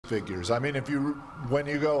figures. I mean, when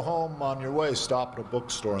you go home on your way, stop at a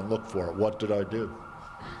bookstore and look for it. What did I do?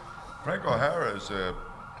 Frank O'Hara is I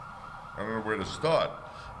don't know where to start.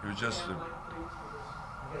 He was just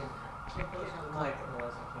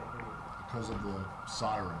Because of the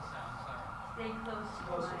siren. Stay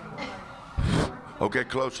close to mine. Oh, get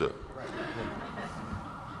closer.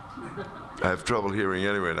 I have trouble hearing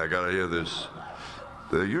anyway, and I gotta hear this.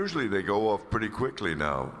 Usually they go off pretty quickly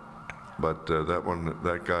now, but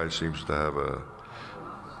that guy seems to have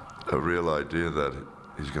a real idea that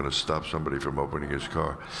he's gonna stop somebody from opening his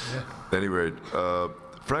car. Yeah. Anyway,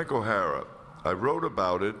 Frank O'Hara, I wrote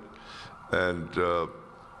about it, and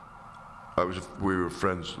we were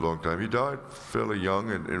friends a long time. He died fairly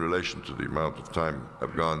young in relation to the amount of time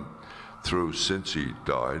I've gone through since he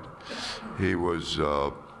died. He was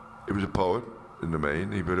a poet in the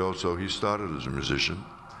main, but also he started as a musician.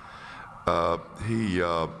 He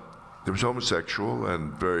was homosexual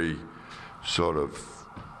and very sort of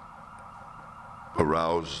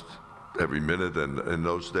aroused every minute, and in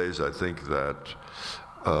those days I think that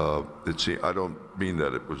I don't mean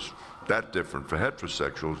that it was that different for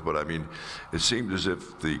heterosexuals, but I mean it seemed as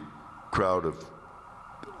if the crowd of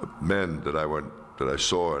men that I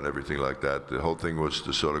saw and everything like that, the whole thing was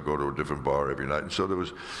to sort of go to a different bar every night, and so there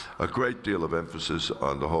was a great deal of emphasis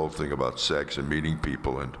on the whole thing about sex and meeting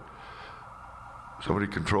people. And somebody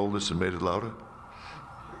controlled this and made it louder?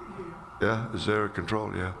 Yeah, is there a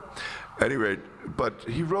control? Yeah. Anyway, but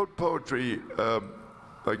he wrote poetry,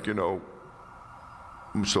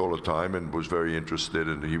 almost all the time, and was very interested,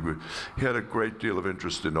 and he had a great deal of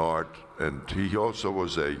interest in art, and he also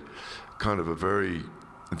was a kind of a very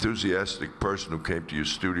enthusiastic person who came to your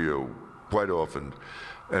studio quite often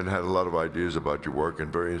and had a lot of ideas about your work,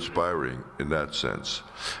 and very inspiring in that sense.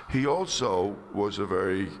 He also was a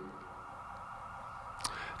very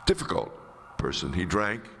difficult person. He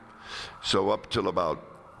drank, so up till about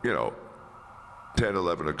 10,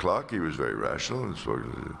 11 o'clock, he was very rational. And so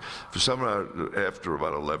for some after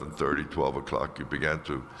about 11:30, 12 o'clock, you began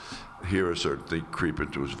to hear a certain thing creep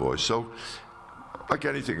into his voice. So, like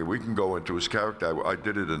anything, we can go into his character. I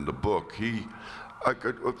did it in the book.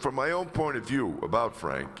 From my own point of view about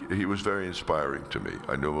Frank, he was very inspiring to me.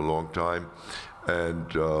 I knew him a long time, and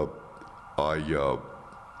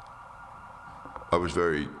I was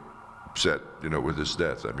very upset, with his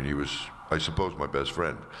death. I mean, he was, I suppose, my best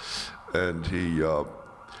friend. And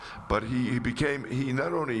but he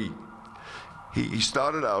not only, he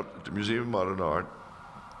started out at the Museum of Modern Art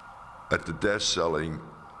at the desk selling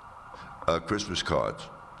Christmas cards,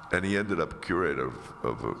 and he ended up a curator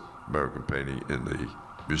of American painting in the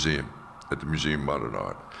museum, at the Museum of Modern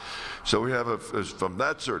Art. So we have from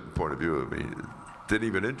that certain point of view, I mean, it didn't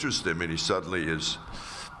even interest him, and he suddenly is,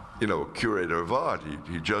 a curator of art.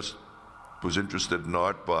 He just was interested in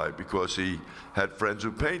art because he had friends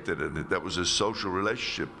who painted, and that was his social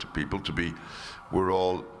relationship to people. We're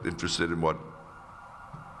all interested in what,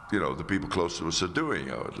 the people close to us are doing,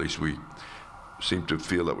 or at least we seem to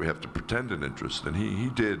feel that we have to pretend an interest, and he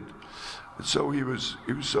did. And so he was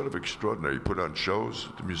sort of extraordinary. He put on shows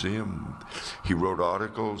at the museum. He wrote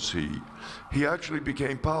articles. He actually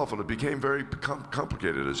became powerful. It became very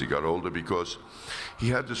complicated as he got older, because he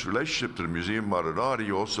had this relationship to the Museum of Modern Art.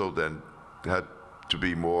 He also then had to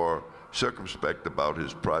be more circumspect about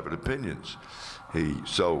his private opinions.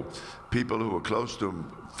 So people who were close to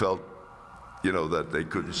him felt, that they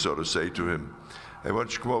couldn't sort of say to him, "Hey, why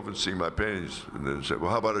don't you come over and see my paintings?" And then say,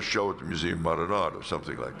 "Well, how about a show at the Museum of Modern Art," or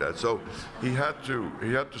something like that. So he had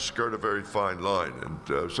to skirt a very fine line,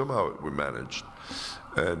 and somehow we managed.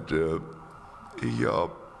 And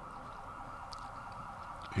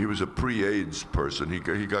he was a pre-AIDS person. He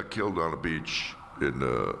got killed on a beach on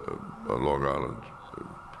Long Island,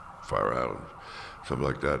 Fire Island, something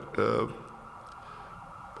like that.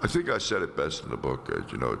 I think I said it best in the book.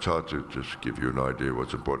 It's hard to just give you an idea of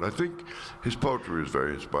what's important. I think his poetry is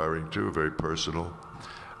very inspiring too, very personal,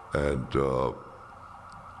 and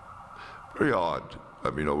very odd. I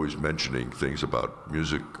mean, always mentioning things about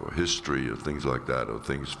music or history or things like that, or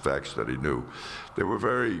facts that he knew. They were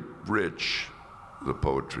very rich, the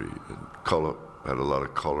poetry, and color, had a lot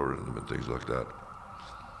of color in them and things like that.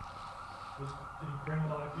 Did he bring a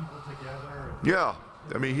lot of people together? Yeah,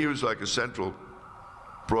 I mean, he was like a central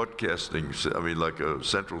broadcasting, like a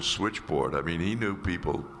central switchboard. I mean, he knew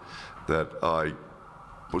people that I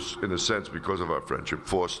was, in a sense, because of our friendship,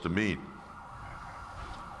 forced to meet.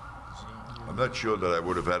 I'm not sure that I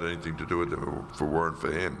would have had anything to do with him if it weren't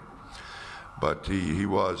for him. But he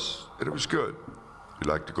was, and it was good. He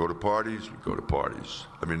liked to go to parties, we'd go to parties.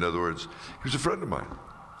 I mean, in other words, he was a friend of mine.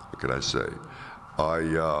 What can I say?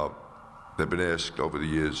 they've been asked over the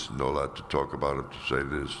years, not allowed to talk about him, to say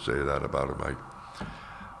this, say that about him.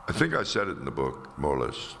 I think I said it in the book, more or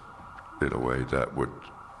less, in a way that would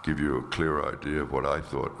give you a clear idea of what I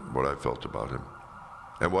thought, what I felt about him,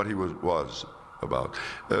 and what he was about.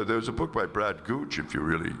 There's a book by Brad Gooch, if you're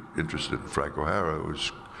really interested in Frank O'Hara.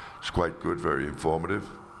 It's quite good, very informative.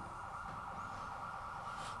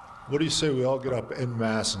 What do you say we all get up en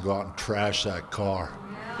masse and go out and trash that car?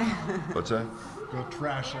 What's that? Go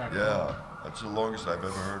trash that car. Yeah, that's the longest I've ever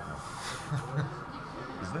heard one.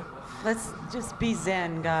 Isn't it? Let's just be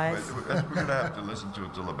zen, guys. We're going to have to listen to it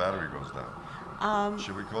until the battery goes down.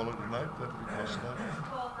 Should we call it a night? That we close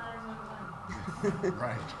tonight?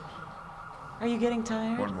 Right. Are you getting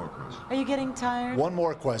tired? One more question. Are you getting tired? One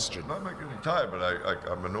more question. I'm not getting tired, but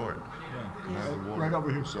I'm annoyed. Yeah. Right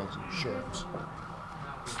over here. Sure.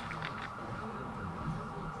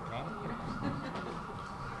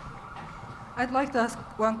 I'd like to ask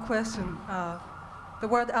one question. The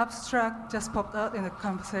word abstract just popped out in a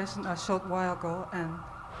conversation a short while ago, and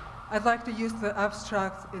I'd like to use the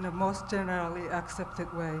abstract in the most generally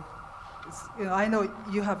accepted way. I know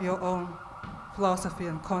you have your own philosophy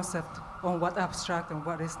and concept on what abstract and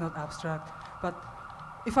what is not abstract, but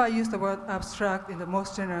if I use the word abstract in the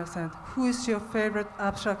most general sense, who is your favorite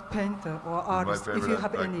abstract painter or artist, My favorite if you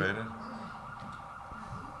have abstract any? painter?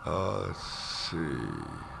 Let's see.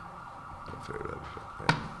 My favorite abstract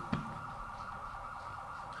painter.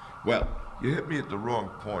 Well, you hit me at the wrong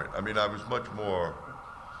point. I mean, I was much more,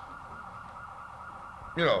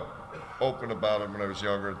 open about it when I was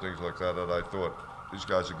younger and things like that, and I thought, these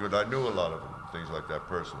guys are good. I knew a lot of them, things like that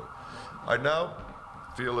personally. I now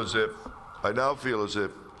feel as if,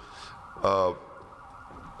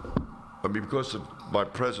 because of my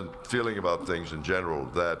present feeling about things in general,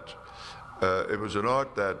 that it was an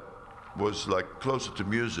art that was like closer to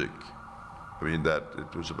music. I mean, that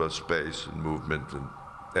it was about space and movement and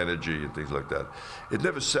energy and things like that. It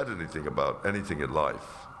never said anything about anything in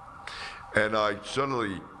life. And I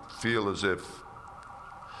suddenly feel as if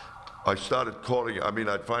I started calling it,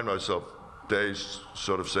 I'd find myself days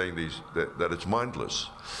sort of saying that it's mindless.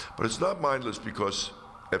 But it's not mindless because,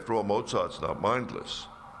 after all, Mozart's not mindless.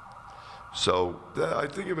 So I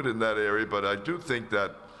think of it in that area, but I do think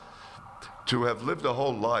that to have lived a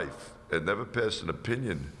whole life and never passed an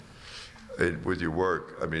opinion with your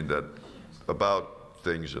work, that about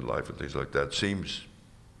things in life and things like that seems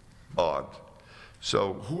odd.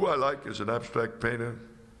 So who I like as an abstract painter?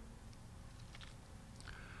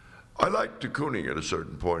 I like de Kooning at a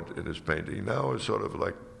certain point in his painting. Now it's sort of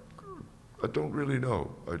like, I don't really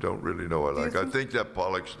know. I think that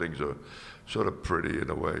Pollock's things are sort of pretty in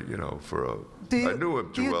a way, I knew him too well.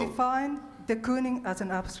 Do you define de Kooning as an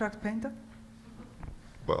abstract painter?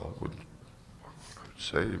 Well, I would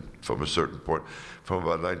say from a certain point, from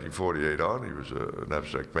about 1948 on, he was an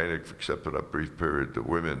abstract painter, except for that brief period, the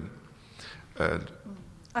women. And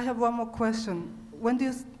I have one more question.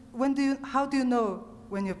 How do you know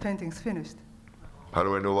when your painting's finished? how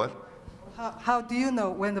do I know what? How do you know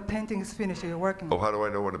when the painting is finished or you're working? Oh, how do I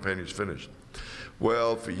know when the painting's finished?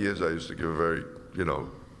 Well, for years I used to give a very,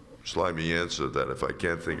 slimy answer that if I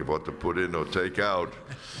can't think of what to put in or take out,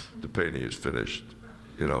 the painting is finished,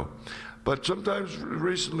 But sometimes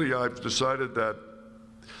recently I've decided that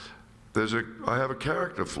I have a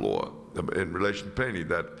character flaw in relation to painting,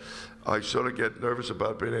 that I sort of get nervous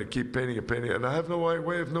about painting. I keep painting and painting, and I have no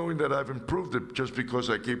way of knowing that I've improved it just because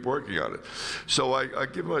I keep working on it. So I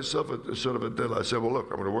give myself a sort of a deadline. I say, well,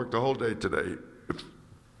 look, I'm going to work the whole day today. If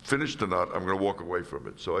finished or not, I'm going to walk away from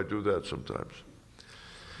it. So I do that sometimes.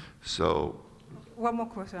 So. One more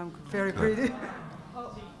question. I'm very greedy.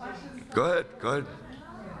 Go ahead. Okay.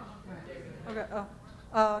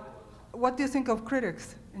 What do you think of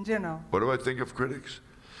critics in general? What do I think of critics?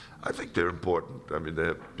 I think they're important. They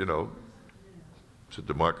have, it's a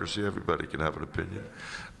democracy. Everybody can have an opinion.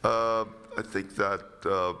 I think that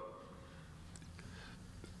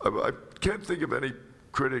I can't think of any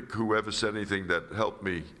critic who ever said anything that helped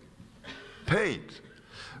me paint.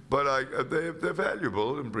 But they're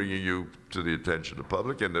valuable in bringing you to the attention of the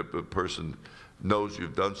public, and the person knows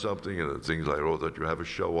you've done something, and things like, that you have a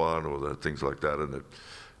show on, or that things like that, and that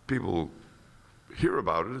people hear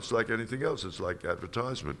about it. It's like anything else. It's like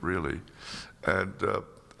advertisement, really. And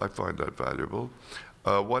I find that valuable.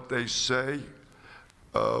 What they say,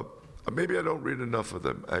 maybe I don't read enough of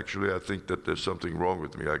them. Actually, I think that there's something wrong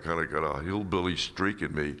with me. I kind of got a hillbilly streak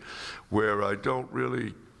in me where I don't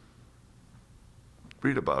really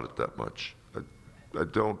read about it that much. I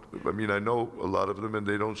don't, I know a lot of them, and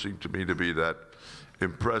they don't seem to me to be that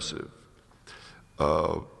impressive.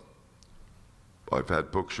 I've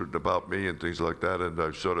had books written about me and things like that, and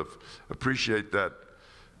I sort of appreciate that,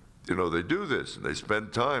 you know, they do this and they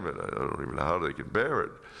spend time, and I don't even know how they can bear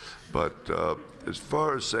it. But as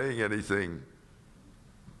far as saying anything,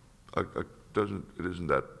 it isn't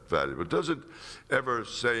that valuable. It doesn't ever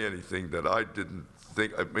say anything that I didn't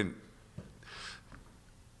think. I mean,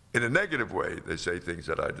 in a negative way, they say things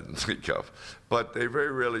that I didn't think of, but they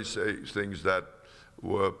very rarely say things that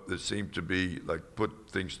seem to be like put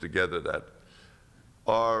things together that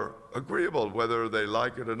are agreeable, whether they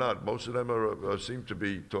like it or not. Most of them seem to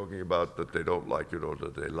be talking about that they don't like it or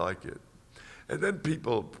that they like it. And then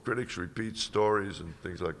critics repeat stories and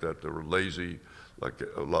things like that. They're lazy, like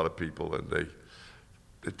a lot of people, and they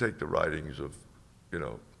take the writings of, you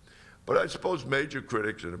know. But I suppose major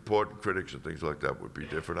critics and important critics and things like that would be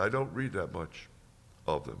different. I don't read that much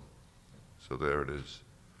of them. So there it is.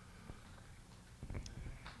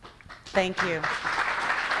 Thank you.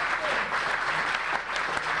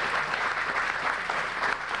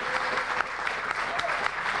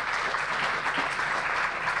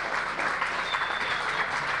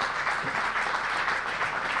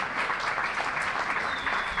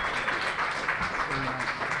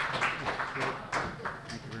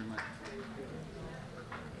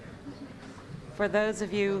 For those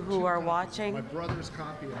of you who are My watching brother's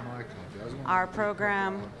copy and my copy. I was wondering- our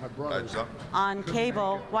program My brother's. on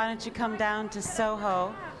cable, why don't you come down to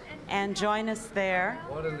Soho and join us there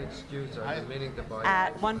What an excuse. I've been meaning to buy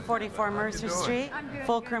at 144 Mercer Street,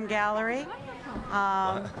 Fulcrum Gallery,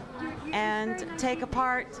 and take a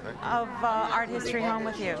part of Art History home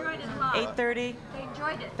with you. 8:30 They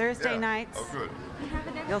enjoyed it. Thursday nights. Oh, good.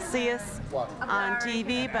 You'll see us on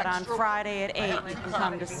TV, but on Friday at 8 you can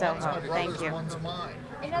come to Soho. Thank you. One's mine.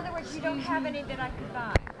 In other words, you don't have any that I could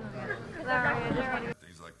buy.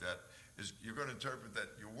 Things like that is you're going to interpret that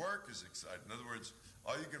your work is exciting. In other words,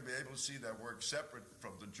 are you going to be able to see that work separate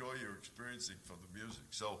from the joy you're experiencing from the music?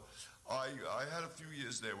 So I had a few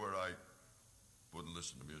years there where I wouldn't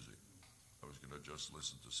listen to music. I was going to just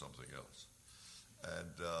listen to something else.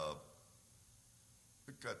 And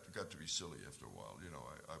it got to be silly after a while, you know.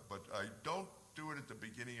 But I don't do it at the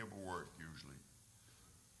beginning of a work usually.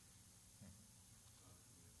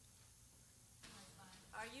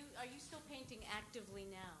 Are you still painting actively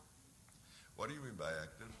now? What do you mean by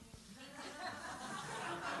active?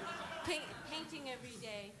 Painting every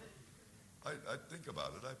day. I think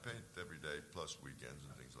about it. I paint every day, plus weekends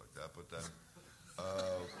and things like that. But then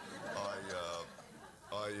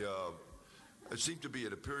I seem to be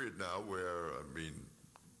at a period now where, I mean,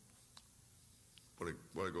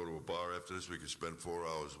 when I go to a bar after this, we can spend 4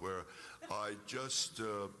 hours, where I just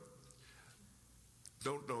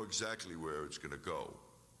don't know exactly where it's going to go.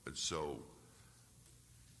 And so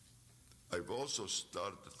I've also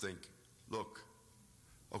started to think, look,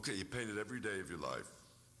 okay, you painted every day of your life,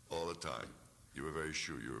 all the time. You were very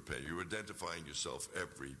sure you were painting. You were identifying yourself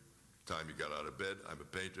every time you got out of bed. I'm a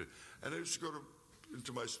painter. And I used to go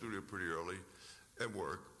into my studio pretty early and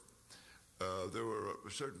work. There were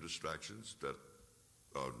certain distractions that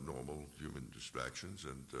are normal human distractions,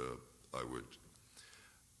 and I would,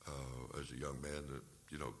 as a young man,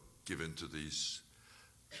 you know, give in to these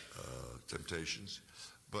temptations.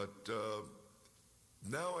 But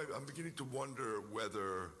now I'm beginning to wonder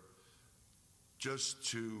whether just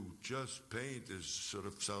paint is sort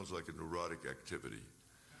of sounds like a neurotic activity.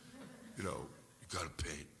 You know, you got to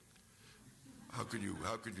paint. How can you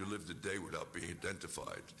live the day without being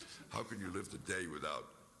identified? How can you live the day without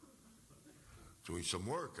doing some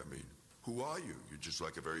work? I mean, who are you? You're just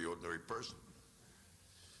like a very ordinary person.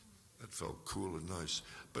 That felt cool and nice.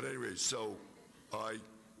 But anyway, so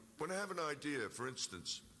when I have an idea, for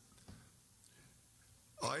instance,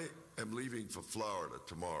 I am leaving for Florida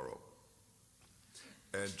tomorrow.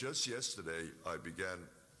 And just yesterday, I began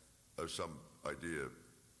some idea,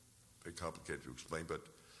 very complicated to explain, but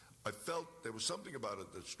I felt there was something about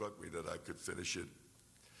it that struck me that I could finish it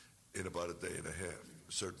in about a day and a half,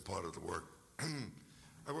 a certain part of the work.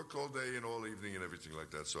 I worked all day and all evening and everything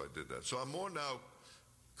like that, so I did that. So I'm more now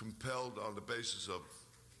compelled on the basis of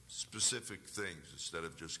specific things instead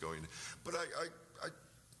of just going. But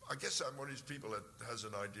I guess I'm one of these people that has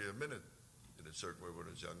an idea a minute in a certain way when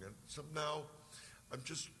I was young. And so now I'm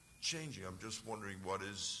just changing. I'm just wondering what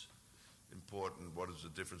is important, what is the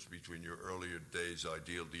difference between your earlier days the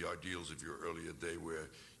ideals of your earlier day where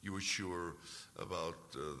you were sure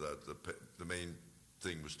about that the main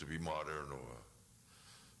thing was to be modern or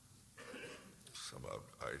somehow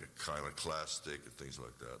iconoclastic and things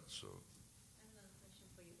like that. So, I have another question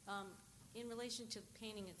for you. In relation to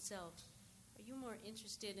painting itself, are you more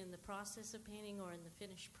interested in the process of painting or in the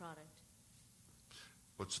finished product?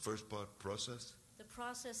 what's the first part? Process? the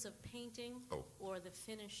process of painting Oh. or the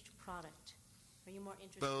finished product? Are you more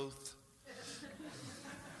interested? Both.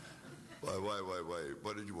 Why?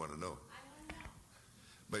 What did you want to know?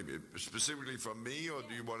 Maybe specifically from me, or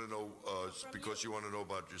do you want to know From because you want to know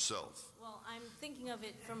about yourself? Well, I'm thinking of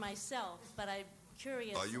it for myself, but I'm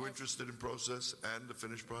curious. Are you as- interested in process and the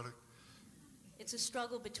finished product? It's a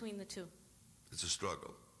struggle between the two. It's a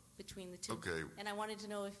struggle. Between the two. Okay. And I wanted to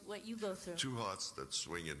know what you go through. Two hearts that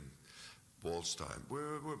swing in waltz time.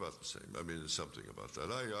 We're about the same. I mean, there's something about that.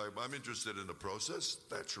 I'm interested in the process,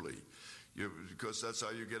 naturally, because that's how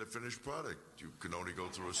you get a finished product. You can only go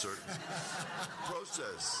through a certain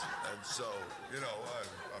process. And so,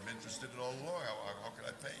 I'm interested in all along. How can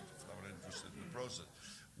I paint if I'm not interested in the process?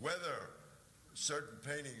 Whether certain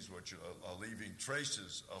paintings which are leaving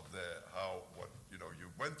traces of what you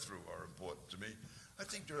went through are important to me. I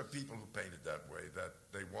think there are people who painted that way, that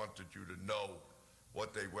they wanted you to know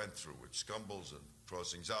what they went through with scumbles and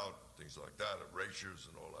crossings out, things like that, erasures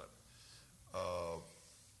and all that.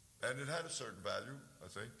 And it had a certain value, I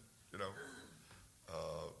think,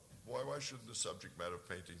 Why shouldn't the subject matter of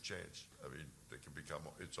painting change? I mean,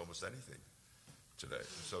 it's almost anything today.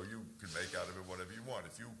 So you can make out of it whatever you want.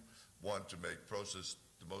 If you want to make process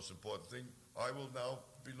the most important thing, I will now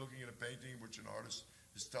be looking at a painting which an artist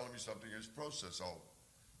is telling me something is process.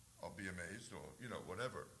 I'll be amazed, or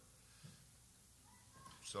whatever.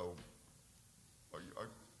 So, for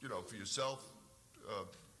yourself,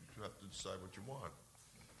 you have to decide what you want,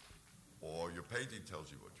 or your painting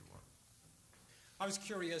tells you what you want. I was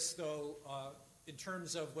curious, though, in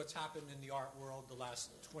terms of what's happened in the art world the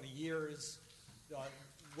last 20 years.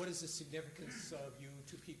 What is the significance of you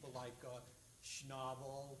to people like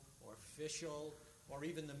Schnabel or Fischl or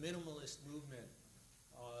even the minimalist movement?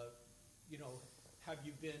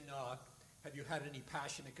 Have you had any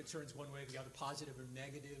passion that concerns one way or the other, positive or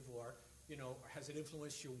negative, or has it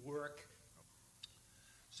influenced your work?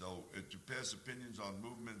 So to pass opinions on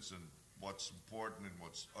movements and what's important and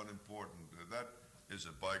what's unimportant, that is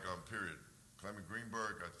a bygone period. Clement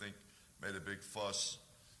Greenberg, I think, made a big fuss.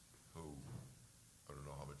 Who, I don't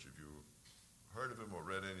know how much of you heard of him or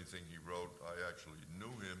read anything he wrote. I actually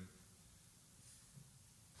knew him,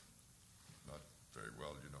 not very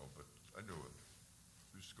well, but I knew him.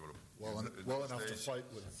 Used to go to well enough to fight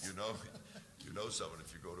with him. You know someone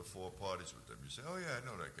if you go to 4 parties with them. You say, "Oh yeah, I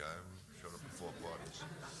know that guy. We showed up at 4 parties,"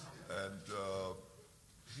 and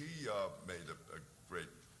he made a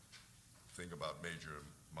great thing about major and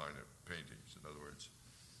minor paintings. In other words,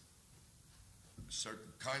 a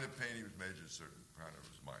certain kind of painting was major, a certain kind of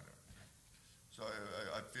was minor. So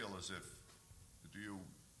I feel as if, do you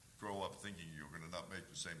grow up thinking you're going to not make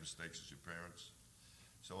the same mistakes as your parents?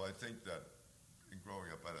 So I think that in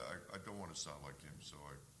growing up, I don't want to sound like him, so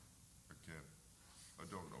I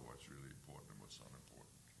don't know what's really important and what's not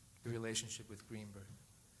important. Your relationship with Greenberg.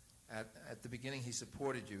 At the beginning, he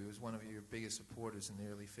supported you. He was one of your biggest supporters in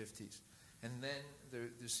the early 50s. And then there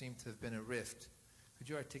seemed to have been a rift. Could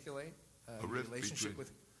you articulate your relationship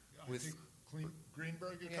with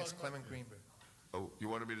Greenberg you're yes, talking Clement about? Greenberg. Oh, you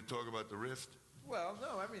wanted me to talk about the rift? Well,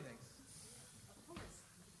 no, everything.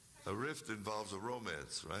 A rift involves a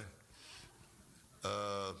romance, right?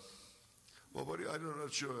 I'm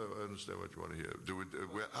not sure I understand what you want to hear.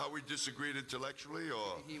 How we disagreed intellectually,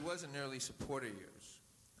 or? He was an early supporter of yours.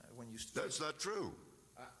 When you That's not true.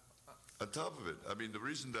 On top of it, I mean, the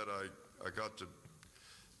reason that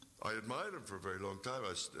I admired him for a very long time.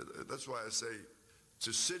 That's why I say,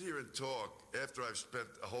 to sit here and talk after I've spent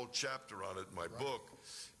a whole chapter on it in my book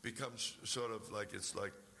becomes sort of like it's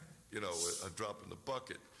like, a drop in the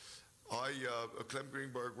bucket. Clem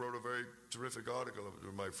Greenberg wrote a very terrific article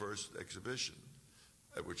of my first exhibition,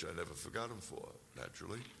 which I never forgot him for,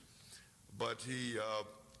 naturally. But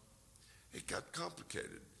it got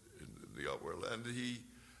complicated in the art world, and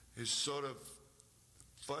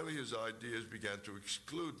finally his ideas began to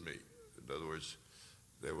exclude me. In other words,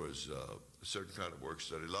 there was a certain kind of works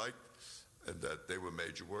that he liked, and that they were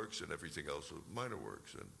major works, and everything else was minor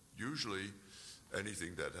works. And usually,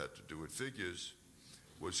 anything that had to do with figures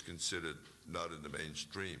was considered not in the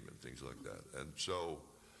mainstream and things like that. And so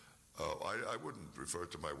I wouldn't refer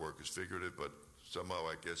to my work as figurative, but somehow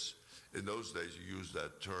I guess in those days you used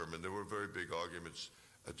that term, and there were very big arguments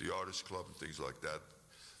at the Artists Club and things like that.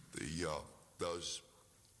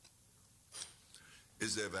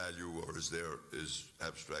 Is there value, or is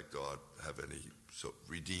abstract art have any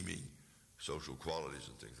redeeming social qualities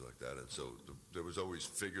and things like that? And so there was always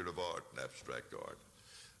figurative art and abstract art.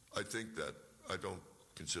 I think that I don't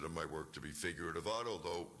consider my work to be figurative art,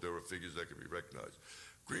 although there are figures that can be recognized.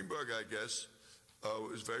 Greenberg, I guess,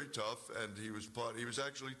 was very tough, and he was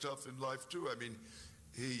actually tough in life too. I mean,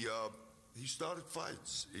 he started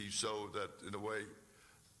fights. So that in a way,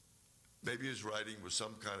 maybe his writing was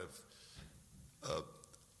some kind of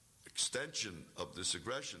extension of this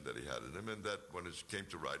aggression that he had in him, and that when it came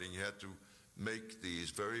to writing, he had to make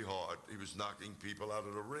these very hard. He was knocking people out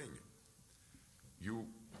of the ring. You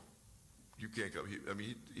can't come.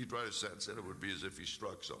 He'd write a sentence, and it would be as if he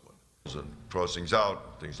struck someone. And crossings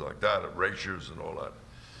out, things like that, erasures and all that.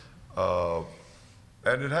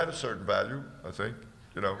 And it had a certain value, I think.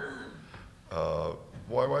 You know,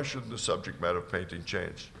 why shouldn't the subject matter of painting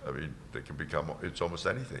change? I mean, they can become. It's almost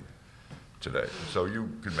anything today. So you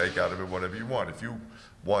can make out of it whatever you want. If you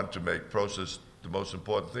want to make process the most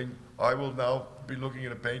important thing, I will now be looking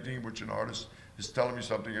at a painting in which an artist is telling me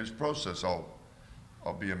something is process.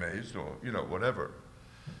 I'll be amazed, or you know, whatever.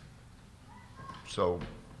 So,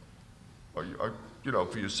 you know,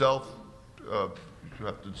 for yourself, you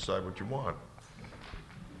have to decide what you want,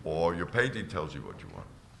 or your painting tells you what you want.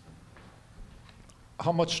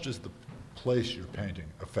 How much does the place you're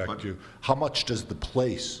painting affect you? How much does the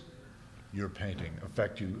place you're painting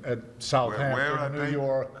affect you? At Southampton, New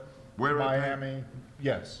York, Miami?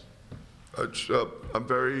 Yes. I'm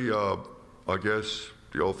very, I guess,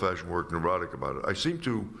 the old-fashioned word neurotic about it. I seem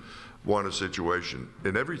to want a situation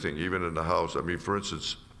in everything, even in the house. I mean, for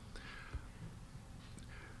instance,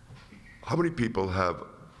 how many people have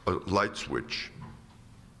a light switch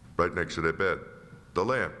right next to their bed? The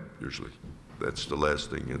lamp, usually. That's the last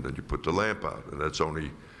thing, and then you put the lamp out, and that's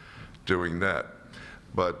only doing that.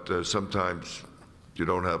 But sometimes you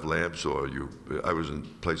don't have lamps, or I was in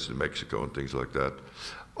places in Mexico and things like that.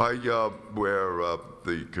 Where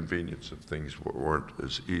the convenience of things weren't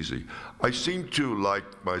as easy. I seem to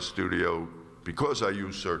like my studio because I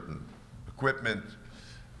use certain equipment,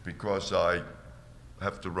 because I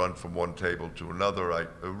have to run from one table to another.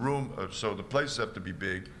 So the places have to be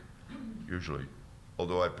big, usually,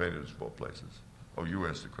 although I painted in small places. Oh, you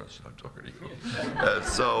asked the question, I'm talking to you.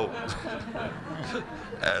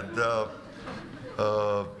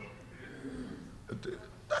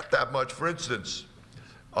 Not that much. For instance,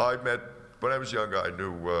 when I was younger, I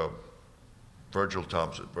knew Virgil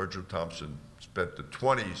Thompson. Virgil Thompson spent the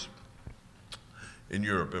 20s in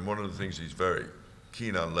Europe, and one of the things he's very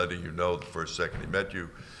keen on letting you know the first second he met you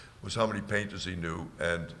was how many painters he knew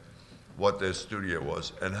and what their studio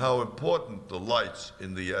was, and how important the lights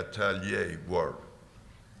in the atelier were.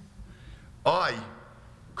 I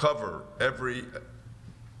cover every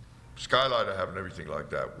skylight I have and everything like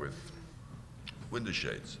that with window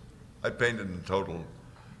shades. I painted in total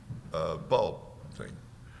bulb thing.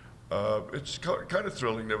 It's kind of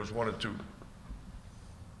thrilling. There was 1 or 2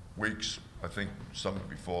 weeks, I think summer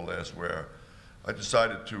before last, where I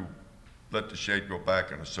decided to let the shade go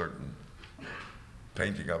back on a certain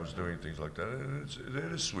painting I was doing, things like that. And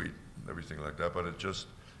it is sweet and everything like that, but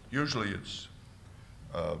usually it's,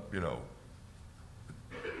 you know,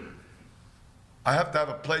 I have to have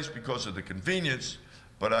a place because of the convenience,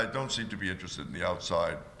 but I don't seem to be interested in the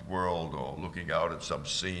outside world or looking out at some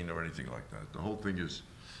scene or anything like that. The whole thing is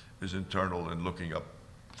internal, and looking up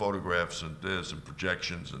photographs and this and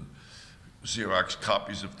projections and Xerox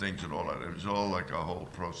copies of things and all that. It was all like a whole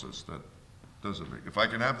process that doesn't make. If I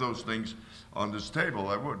can have those things on this table,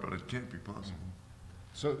 I would, but it can't be possible.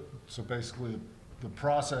 So basically, the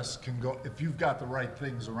process can go, if you've got the right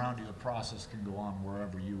things around you, the process can go on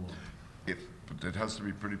wherever you want. But it has to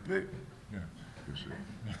be pretty big. Yeah. You see.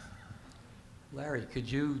 Larry, could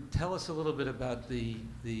you tell us a little bit about the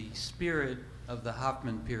spirit of the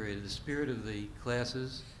Hoffman period, the spirit of the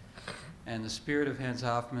classes, and the spirit of Hans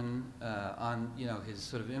Hoffman on, you know, his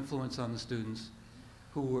sort of influence on the students,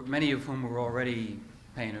 many of whom were already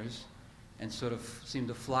painters, and sort of seemed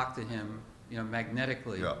to flock to him, you know,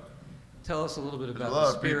 magnetically. Yeah. Tell us a little bit about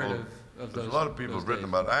the spirit of those. There's a lot of people have written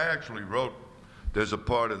about it. I actually wrote. There's a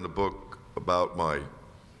part in the book about my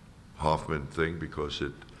Hoffman thing, because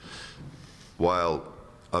while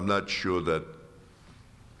I'm not sure that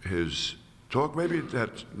his talk, maybe it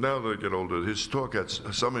had, now that I get older, his talk had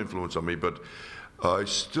some influence on me, but I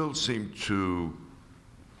still seem to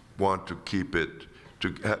want to keep it,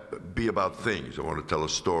 to be about things. I want to tell a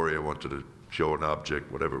story, I wanted to show an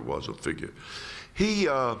object, whatever it was, a figure. He,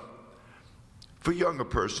 for a younger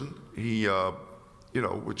person, he, you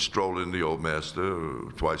know, would stroll in the Old Master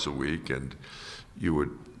twice a week, and you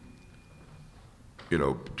would, you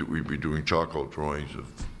know, we'd be doing charcoal drawings of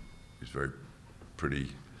these very pretty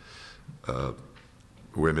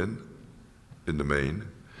women in the main,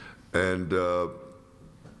 and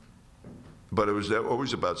but it was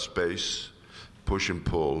always about space, push and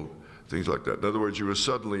pull, things like that. In other words, you were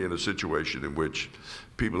suddenly in a situation in which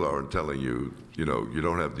people aren't telling you, you know, you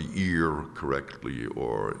don't have the ear correctly,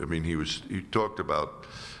 or, I mean, he talked about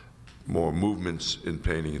more movements in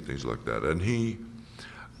painting and things like that. And he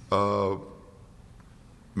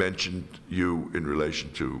mentioned you in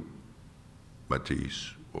relation to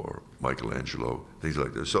Matisse or Michelangelo, things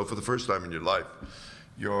like this. So for the first time in your life,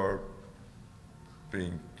 you're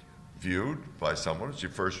being viewed by someone. It's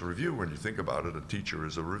your first review. When you think about it, a teacher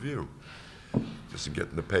is a review. Doesn't get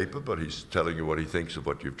in the paper, but he's telling you what he thinks of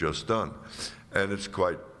what you've just done. And it's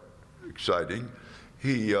quite exciting.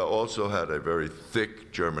 He also had a very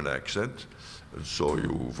thick German accent. And so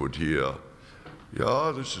you would hear,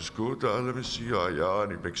 yeah, this is good, let me see, yeah,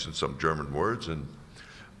 and he mixed in some German words, and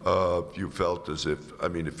you felt as if, I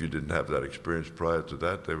mean, if you didn't have that experience prior to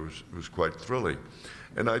that, it was quite thrilling.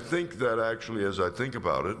 And I think that actually, as I think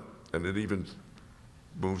about it, and it even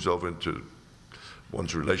moves over into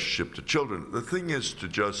one's relationship to children, the thing is to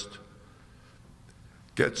just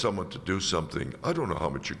get someone to do something. I don't know how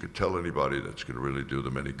much you could tell anybody that's going to really do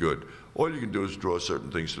them any good. All you can do is draw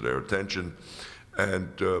certain things to their attention, and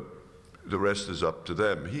the rest is up to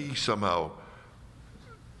them. He somehow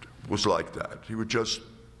was like that. He would just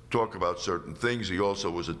talk about certain things. He also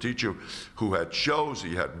was a teacher who had shows.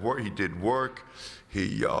 He had work. He did work.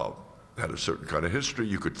 He had a certain kind of history.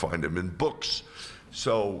 You could find him in books.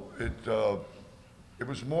 So it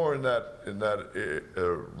was more in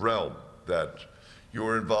that realm that you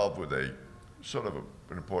were involved with a sort of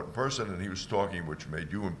an important person, and he was talking, which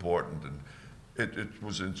made you important, and it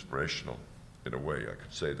was inspirational in a way. I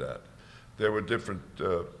could say that. There were different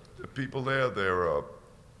people there. There were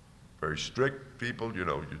very strict people. You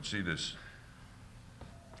know, you'd see this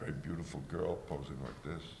very beautiful girl posing like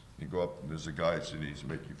this. You go up, and there's a guy sitting, he's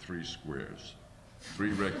making 3 squares,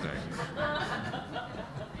 3 rectangles.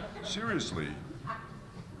 Seriously,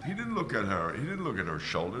 he didn't look at her. He didn't look at her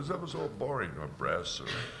shoulders. That was all boring, or breasts, or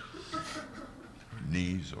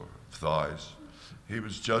knees, or thighs. He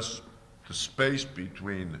was just the space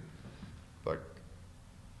between, like,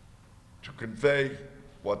 to convey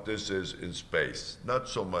what this is in space, not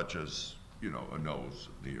so much as, you know, a nose,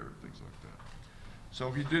 an ear, things like that.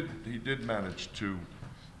 So he did manage to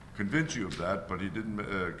convince you of that, but he didn't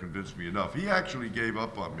convince me enough. He actually gave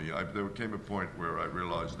up on me. There came a point where I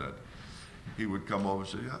realized that he would come over and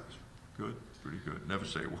say, yeah, good, pretty good, never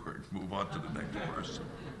say a word, move on to the next person.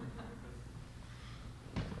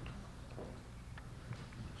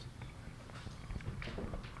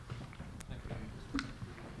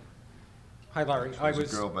 Hi, Larry.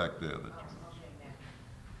 There's a girl back there.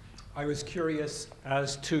 I was curious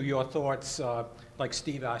as to your thoughts, like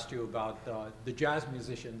Steve asked you about the jazz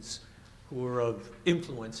musicians who were of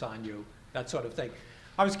influence on you, that sort of thing.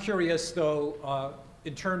 I was curious, though,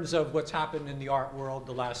 in terms of what's happened in the art world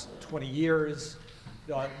the last 20 years,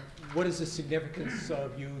 what is the significance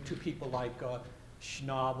of you to people like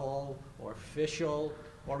Schnabel or Fischl,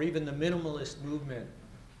 or even the minimalist movement?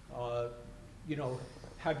 You know,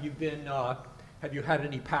 have you had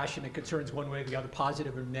any passionate concerns one way or the other,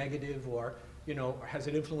 positive or negative, or, you know, has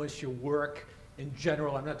it influenced your work in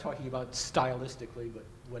general? I'm not talking about stylistically, but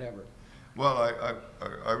whatever. Well,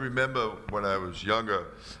 I remember when I was younger,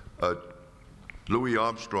 Louis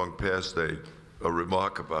Armstrong passed a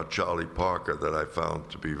remark about Charlie Parker that I found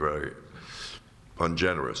to be very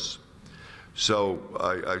ungenerous. So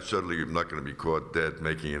I certainly am not going to be caught dead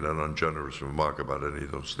making an ungenerous remark about any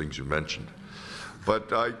of those things you mentioned.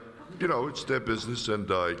 But you know, it's their business, and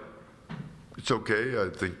it's okay. I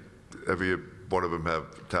think every one of them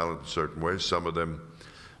have talent in certain ways. Some of them,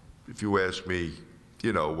 if you ask me,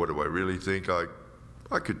 you know, what do I really think?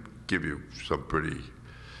 I could give you some pretty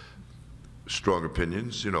strong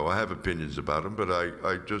opinions. You know, I have opinions about them, but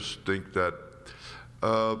I just think that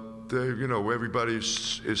you know, everybody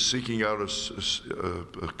is seeking out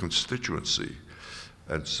a constituency,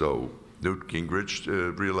 and so Newt Gingrich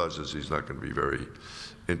realizes he's not going to be very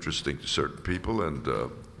interesting to certain people, and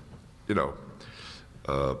you know,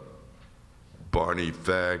 Barney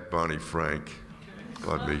Frank,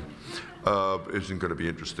 pardon me, isn't going to be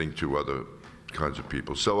interesting to other kinds of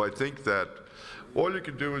people. So I think that all you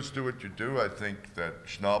can do is do what you do. I think that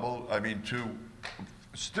Schnabel, I mean,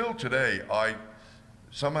 still today, I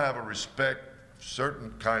somehow have a respect,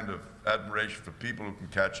 certain kind of admiration for people who can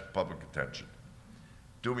catch public attention.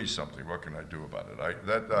 Do me something, what can I do about it?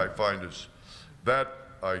 That I find is, that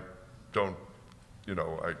I don't, you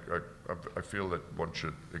know, I feel that one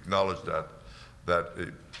should acknowledge that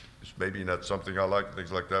it's maybe not something I like,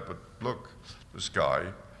 things like that, but look, this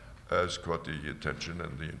guy has caught the attention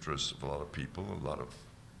and the interest of a lot of people, a lot of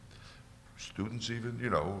students even, you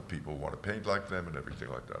know, people want to paint like them and everything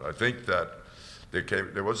like that. I think that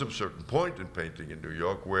there was a certain point in painting in New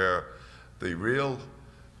York where the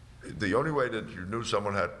only way that you knew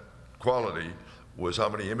someone had quality was how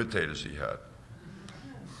many imitators he had.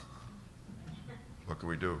 What can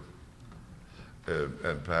we do?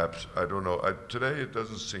 And perhaps, I don't know, today it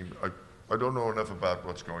doesn't seem, I don't know enough about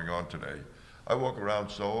what's going on today. I walk around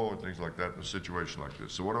Soho and things like that in a situation like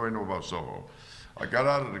this. So what do I know about Soho? I got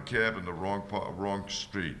out of the cab in the wrong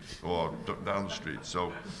street, or down the street.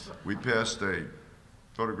 So we passed a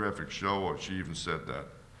photographic show, or she even said that.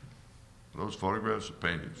 Are those photographs or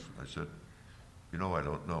paintings? I said, you know, I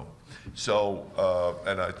don't know. So,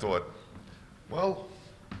 and I thought, well,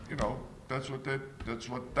 you know, that's what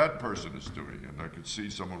that person is doing. And I could see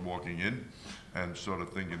someone walking in and sort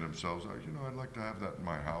of thinking to themselves, oh, you know, I'd like to have that in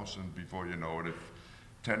my house. And before you know it, if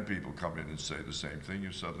 10 people come in and say the same thing,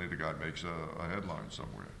 suddenly the guy makes a headline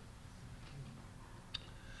somewhere.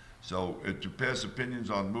 So to pass opinions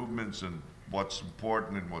on movements and what's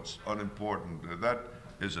important and what's unimportant, that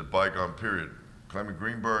is a bygone period. Clement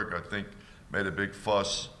Greenberg, I think, made a big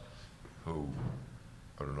fuss, who,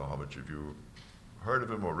 I don't know how much of you heard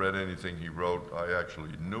of him or read anything he wrote. I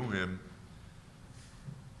actually knew him,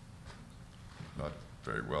 not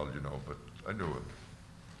very well, you know, but I knew him.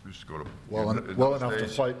 Used to go to well enough to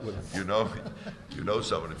fight with him. You know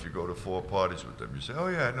someone if you go to 4 parties with them. You say, oh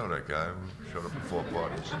yeah, I know that guy who showed up at 4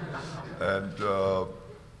 parties. And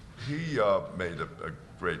he made a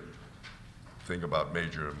great thing about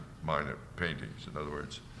major and minor paintings. In other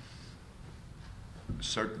words, a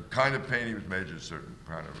certain kind of painting was major, a certain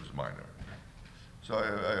kind of was minor. So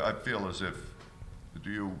I feel as if, do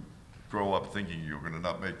you grow up thinking you're going to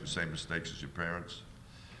not make the same mistakes as your parents?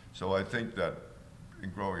 So I think that in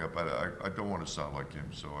growing up, I don't want to sound like him,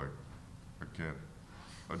 so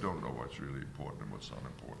I don't know what's really important and what's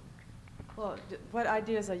unimportant. Well, what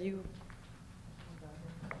ideas are you,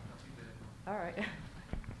 all right.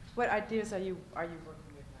 What ideas are you working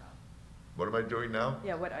with now? What am I doing now?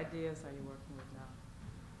 Yeah, what ideas are you working with now?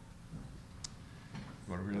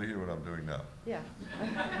 You want to really hear what I'm doing now? Yeah.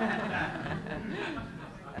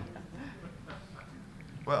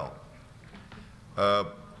 Well,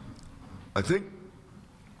 I think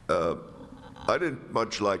I didn't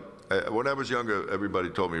much like, when I was younger, everybody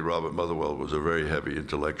told me Robert Motherwell was a very heavy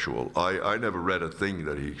intellectual. I never read a thing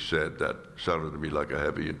that he said that sounded to me like a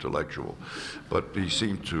heavy intellectual, but he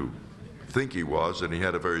seemed to think he was, and he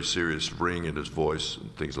had a very serious ring in his voice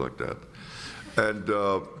and things like that. And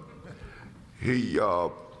he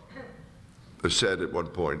said at one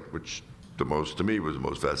point, which to me was the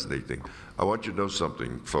most fascinating thing, I want you to know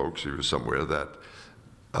something, folks, he was somewhere, that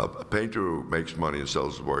a painter who makes money and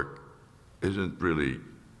sells work isn't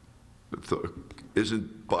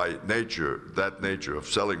by nature, that nature of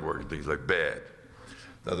selling work and things like bad.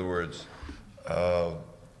 In other words,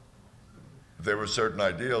 there were certain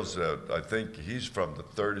ideals that I think he's from the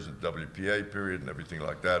 30s and WPA period and everything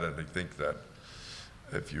like that, and I think that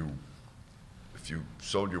if you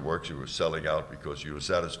sold your works, you were selling out because you were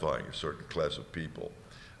satisfying a certain class of people.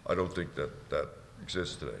 I don't think that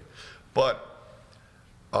exists today. But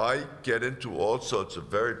I get into all sorts of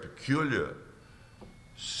very peculiar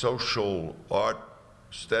social art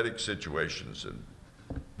aesthetic situations, and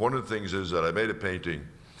one of the things is that I made a painting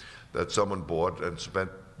that someone bought and spent,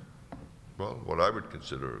 well, what I would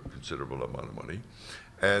consider a considerable amount of money,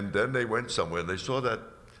 and then they went somewhere and they saw that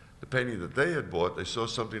the painting that they had bought, they saw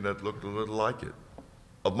something that looked a little like it,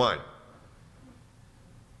 of mine.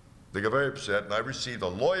 They got very upset, and I received a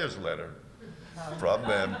lawyer's letter from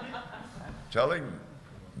them telling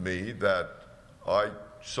me that I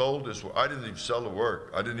sold this work. I didn't even sell the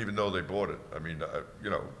work. I didn't even know they bought it. I mean, you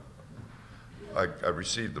know, I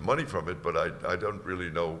received the money from it, but I don't really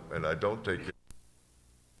know, and I don't take it.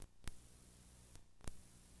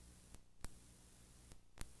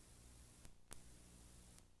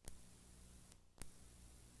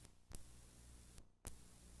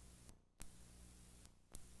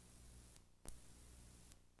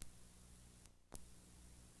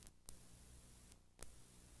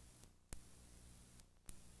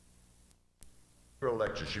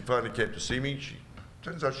 Lecture. She finally came to see me.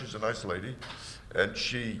 Turns out she's a nice lady, and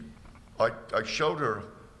I showed her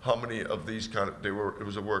how many of these kind of, it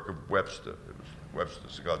was a work of Webster. It was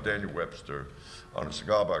Webster, Daniel Webster, on a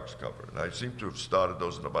cigar box cover. And I seem to have started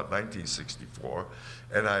those in about 1964,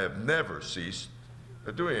 and I have never ceased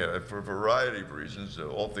doing it. And for a variety of reasons,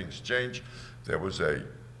 all things change. There was I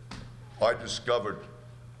discovered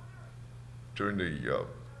during the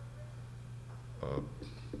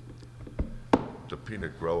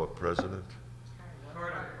peanut grower president.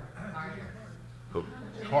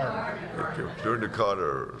 during the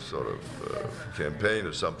Carter sort of campaign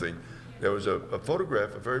or something, there was a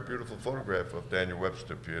photograph, a very beautiful photograph of Daniel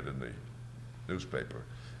Webster appeared in the newspaper.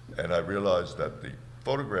 And I realized that the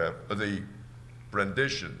photograph, the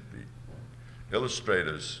rendition, the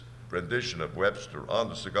illustrator's rendition of Webster on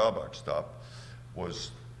the cigar box top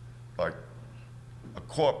was like a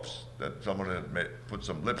corpse that someone had put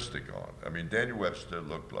some lipstick on. I mean, Daniel Webster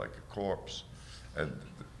looked like a corpse, and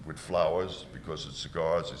with flowers, because it's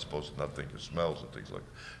cigars, it's supposed to not think of smells and things like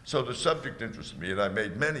that. So the subject interested me, and I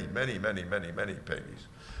made many paintings.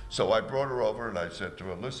 So I brought her over and I said to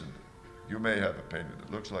her, listen, you may have a painting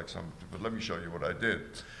that looks like something, but let me show you what I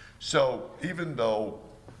did. So even though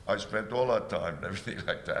I spent all that time and everything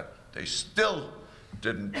like that, they still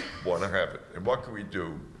didn't want to have it. And what can we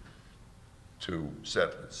do to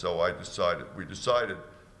settle it? So we decided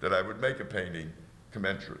that I would make a painting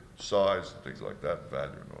commensurate, size and things like that,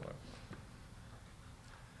 value and all that.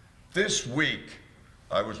 This week,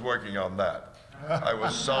 I was working on that. I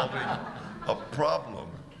was solving a problem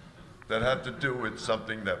that had to do with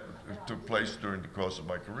something that took place during the course of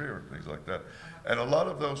my career and things like that. And a lot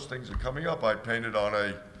of those things are coming up. I did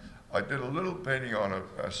a little painting on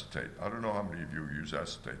acetate. I don't know how many of you use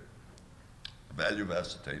acetate. The value of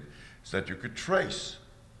acetate is that you could trace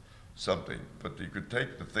something, but you could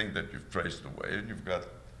take the thing that you've traced away and you've got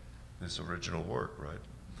this original work, right?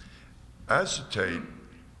 Acetate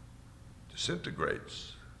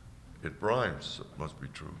disintegrates. It brines, it must be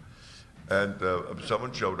true. And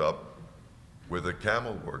someone showed up with a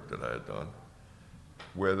camel work that I had done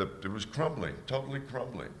where it was crumbling, totally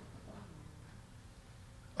crumbling.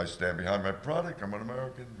 I stand behind my product. I'm an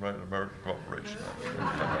American, right? An American corporation.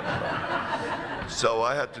 So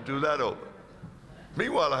I had to do that over.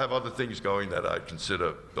 Meanwhile, I have other things going that I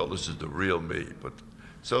consider, well, this is the real me. But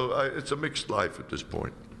so it's a mixed life at this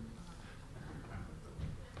point.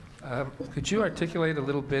 Could you articulate a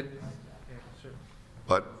little bit?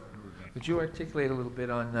 What? Could you articulate a little bit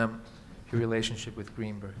on your relationship with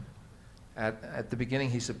Greenberg? At the beginning,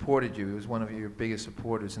 he supported you. He was one of your biggest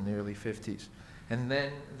supporters in the early 50s. And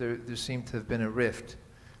then there seemed to have been a rift.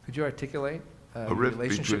 Could you articulate a rift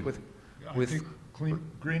relationship with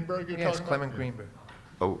Greenberg, you're yes, talking Clement about? Greenberg.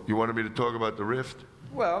 Oh, you wanted me to talk about the rift?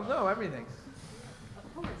 Well, no, everything.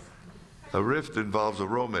 A rift involves a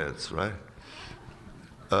romance, right?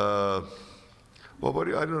 Well,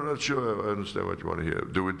 I'm not sure I understand what you want to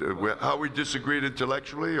hear. How we disagreed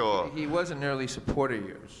intellectually, or? He was an early supporter of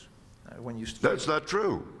yours. When you That's not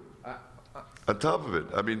true. On top of it,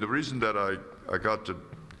 I mean, the reason that I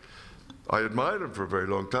admired him for a very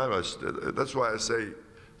long time, that's why I say,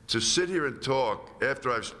 to sit here and talk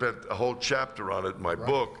after I've spent a whole chapter on it in my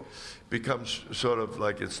book becomes sort of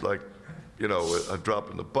like, it's like, you know, a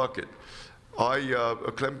drop in the bucket.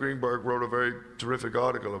 Clem Greenberg wrote a very terrific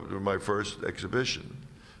article of my first exhibition,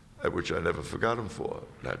 which I never forgot him for,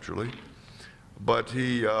 naturally. But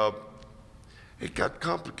it got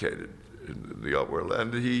complicated in the art world,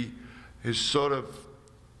 and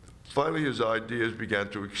finally his ideas began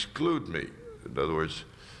to exclude me. In other words,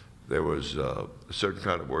 there was a certain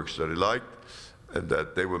kind of works that he liked, and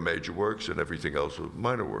that they were major works, and everything else was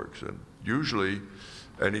minor works. And usually,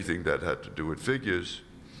 anything that had to do with figures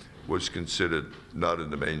was considered not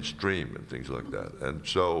in the mainstream and things like that. And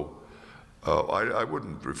so I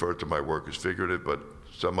wouldn't refer to my work as figurative, but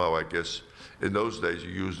somehow I guess in those days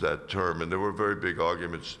you used that term, and there were very big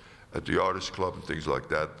arguments at the Artists Club and things like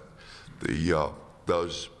that.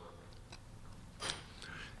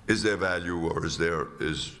 Is there value, or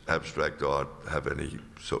is abstract art have any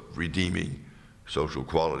redeeming social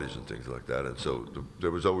qualities and things like that? And so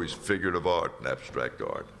there was always figurative art and abstract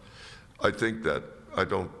art. I think that I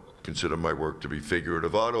don't consider my work to be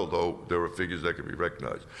figurative art, although there are figures that can be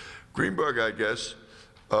recognized. Greenberg, I guess,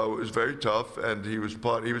 was very tough, and he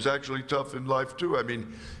was actually tough in life too. I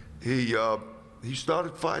mean, he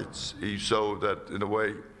started fights, so that in a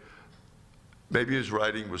way, maybe his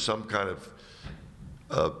writing was some kind of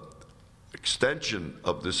extension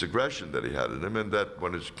of this aggression that he had in him, and that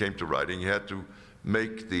when it came to writing, he had to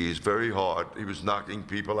make these very hard. He was knocking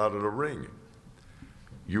people out of the ring.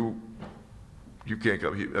 You can't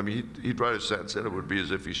come. I mean, he'd write a sentence, and it would be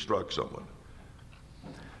as if he struck someone.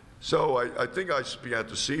 So I think I began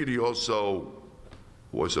to see it. He also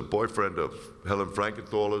was a boyfriend of Helen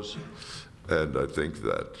Frankenthaler's, and I think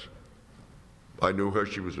that I knew her.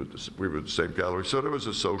 We were at the same gallery, so there was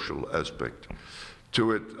a social aspect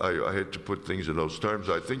to it. I had to put things in those terms.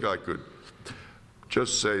 I think I could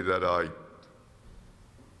just say that I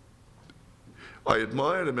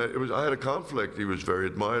admired him. I had a conflict. He was a very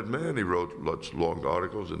admired man. He wrote lots of long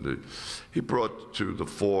articles, and he brought to the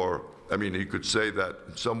fore I mean, he could say that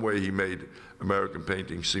in some way he made American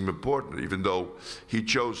painting seem important, even though he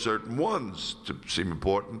chose certain ones to seem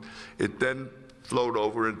important. It then flowed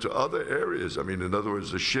over into other areas. I mean, in other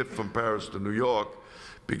words, the shift from Paris to New York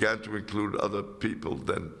began to include other people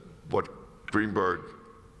than what Greenberg,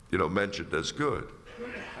 mentioned as good.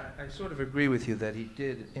 I sort of agree with you that he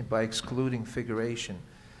did, by excluding figuration,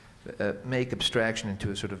 make abstraction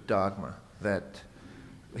into a sort of dogma, that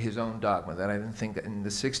his own dogma, that I didn't think that in the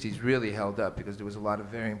 60s really held up, because there was a lot of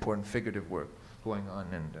very important figurative work going on,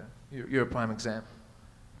 and you're a prime example.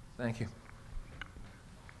 Thank you.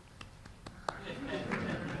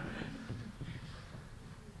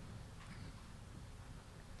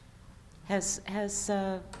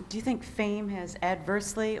 Do you think fame has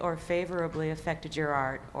adversely or favorably affected your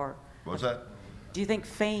art? Or What's that? do you think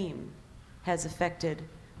fame has affected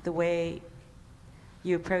the way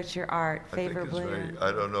you approach your art favorably? I think it's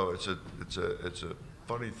I don't know. It's a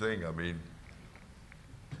funny thing. I mean,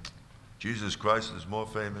 Jesus Christ is more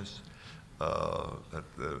famous,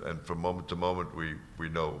 and from moment to moment we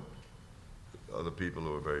know other people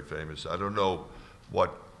who are very famous. I don't know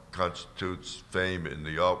what constitutes fame in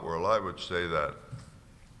the art world. I would say that.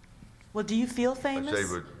 Well, do you feel famous? I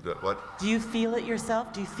say what? Do you feel it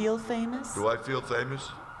yourself? Do you feel famous? Do I feel famous?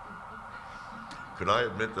 Can I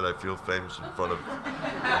admit that I feel famous in front of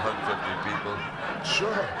 150 people?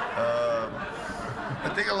 Sure. I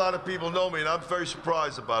think a lot of people know me, and I'm very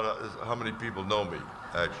surprised about how many people know me,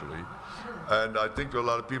 actually. And I think a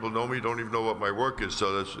lot of people know me, don't even know what my work is,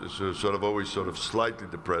 so that's sort of always sort of slightly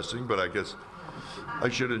depressing, but I guess I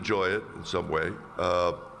should enjoy it in some way.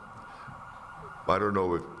 I don't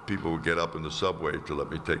know if people would get up in the subway to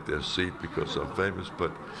let me take their seat because I'm famous,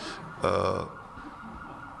 but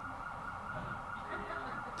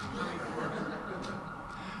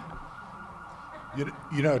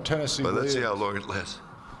Tennessee but let's Williams, see how long it lasts.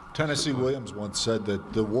 Tennessee Williams once said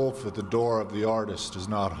that the wolf at the door of the artist is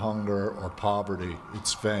not hunger or poverty,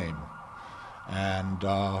 it's fame. And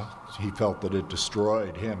he felt that it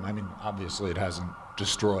destroyed him. I mean, obviously it hasn't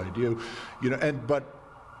destroyed you. But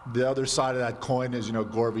the other side of that coin is,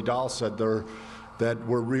 Gore Vidal said that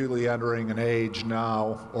we're really entering an age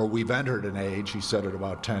now, or we've entered an age, he said it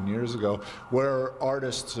about 10 years ago, where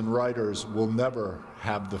artists and writers will never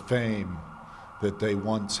have the fame that they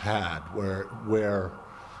once had, where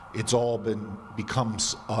it's all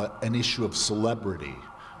becomes an issue of celebrity,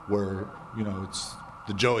 where, it's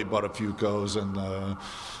the Joey Buttafuoco's and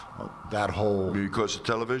that whole... Because of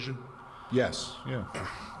television? Yes, yeah.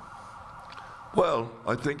 Well,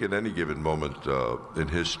 I think at any given moment in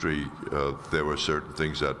history, there were certain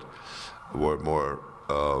things that were more,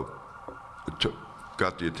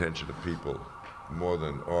 got the attention of people more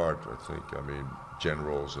than art, I think. I mean,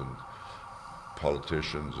 generals and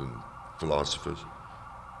politicians and philosophers.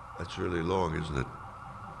 That's really long, isn't it?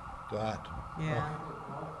 That. Yeah.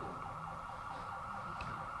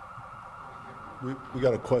 We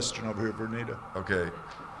got a question over here, Vernita. Okay,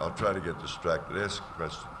 I'll try to get distracted. Ask a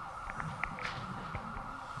question.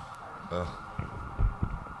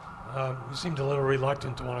 You seemed a little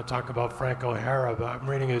reluctant to want to talk about Frank O'Hara, but I'm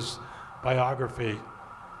reading his biography,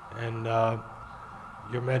 and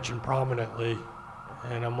you're mentioned prominently,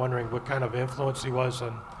 and I'm wondering what kind of influence he was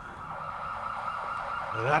on.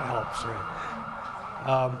 That helps,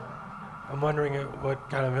 right? I'm wondering what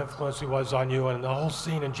kind of influence he was on you and the whole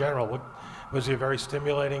scene in general. Was he a very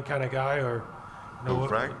stimulating kind of guy, or?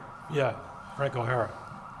 Frank? Yeah, Frank O'Hara.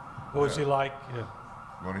 What was he like? You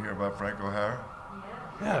want to hear about Frank O'Hara?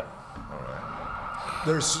 Yeah. All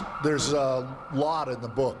right. There's a lot in the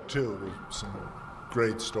book too. Some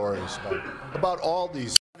great stories about all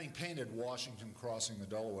these. Having painted Washington crossing the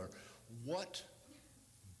Delaware, what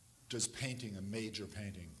does painting a major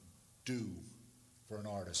painting do for an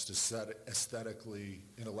artist, aesthetically,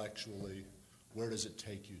 intellectually? Where does it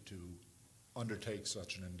take you to undertake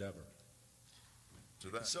such an endeavor?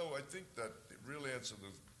 So I think that the real answer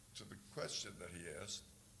to the question that he asked,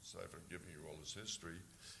 aside from giving you all his history,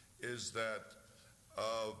 is that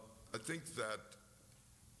I think that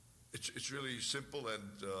it's really simple,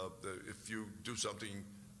 and if you do something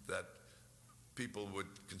that people would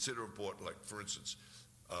consider important, like, for instance,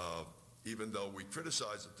 even though we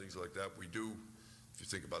criticize and things like that, we do, if you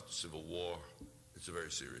think about the Civil War, it's a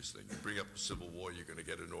very serious thing. You bring up the Civil War, you're going to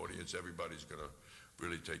get an audience, everybody's going to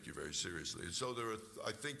really take you very seriously. And so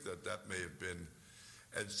I think that may have been,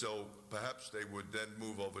 and so perhaps they would then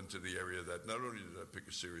move over into the area that not only did I pick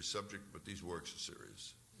a serious subject, but these works are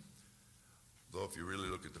serious. Though if you really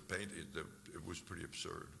look at the painting, it was pretty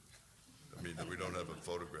absurd. I mean, we don't have a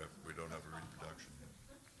photograph, we don't have a reproduction.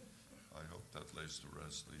 I hope that lays to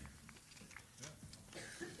rest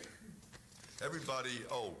everybody,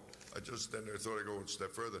 I just then I thought I'd go one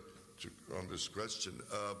step further on this question.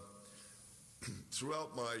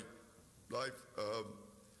 Throughout my life,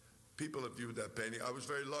 people have viewed that painting. I was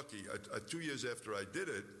very lucky. 2 years after I did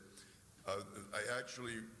it,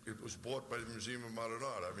 it was bought by the Museum of Modern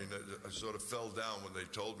Art. I mean, I sort of fell down when they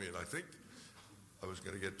told me, and I think I was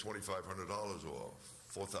going to get $2,500 or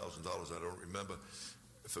 $4,000, I don't remember.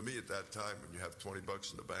 For me at that time, when you have 20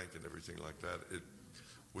 bucks in the bank and everything like that, it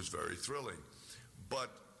was very thrilling.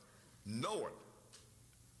 But no one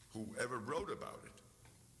who ever wrote about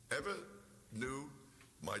it ever knew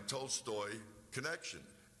my Tolstoy connection.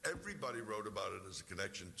 Everybody wrote about it as a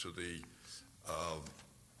connection to the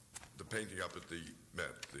painting up at the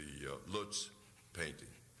Met, the Lutz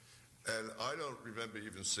painting. And I don't remember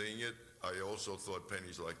even seeing it. I also thought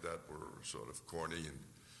paintings like that were sort of corny and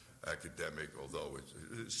academic, although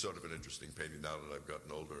it's sort of an interesting painting now that I've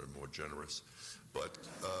gotten older and more generous. But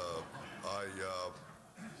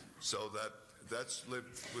so that's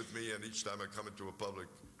lived with me, and each time I come into a public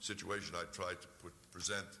situation, I try to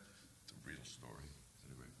present the real story.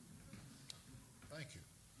 Anyway. Thank you.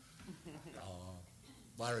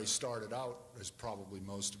 Larry started out, as probably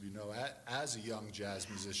most of you know, as a young jazz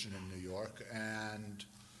musician in New York, and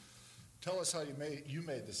tell us how you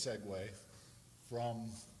made the segue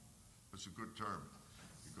from... It's a good term,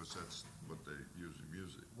 because that's what they use in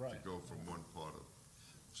music. Right. To go from one part of,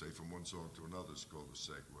 say, from one song to another is called a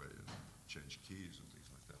segue, and change keys and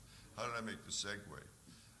things like that. How did I make the segue?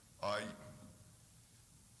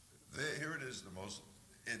 Here it is,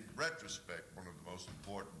 in retrospect, one of the most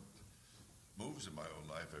important moves in my own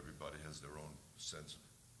life. Everybody has their own sense of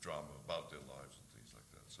drama about their lives and things like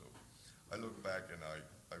that. So I look back and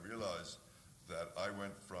I realize that I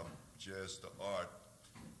went from jazz to art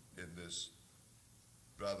in this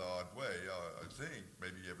rather odd way. I think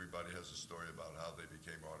maybe everybody has a story about how they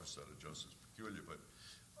became artists that are just as peculiar, but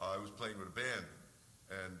I was playing with a band,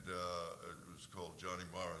 and it was called Johnny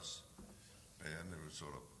Morris Band. There was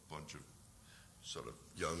sort of a bunch of sort of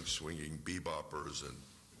young swinging beboppers and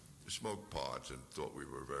smoked pot and thought we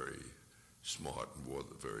were very smart and wore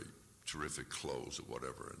the very terrific clothes or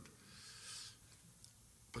whatever.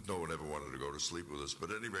 But no one ever wanted to go to sleep with us.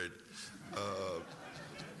 But at any rate,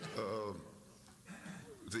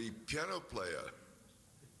 the piano player,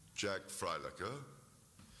 Jack Freilicher,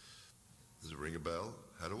 does it ring a bell?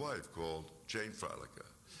 Had a wife called Jane Freilicher.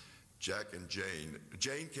 Jack and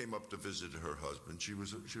Jane came up to visit her husband. She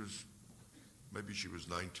was maybe she was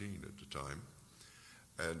 19 at the time,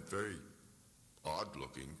 and very odd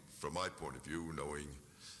looking from my point of view, knowing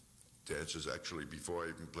dancers. Actually, before I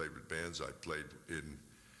even played with bands, I played in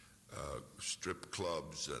strip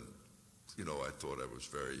clubs, and I thought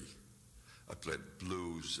I played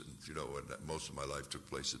blues, and and most of my life took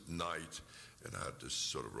place at night, and I had this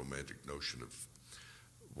sort of romantic notion of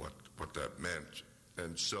what that meant.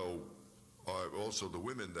 And so also the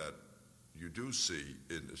women that you do see,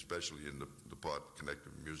 especially in the part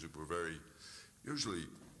connected with music, were very usually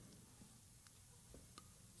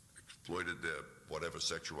exploited their whatever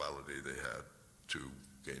sexuality they had to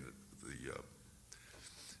gain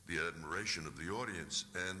the admiration of the audience.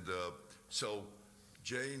 And so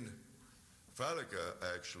Jane Freilicher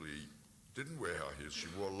actually didn't wear high heels. She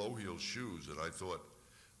wore low-heel shoes, and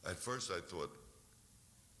at first I thought,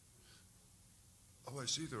 oh, I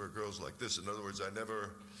see there are girls like this. In other words, I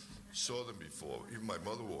never saw them before. Even my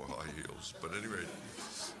mother wore high heels. But anyway,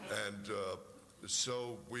 and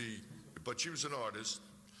but she was an artist,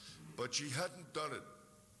 but she hadn't done it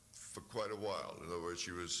for quite a while. In other words,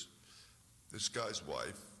 she was this guy's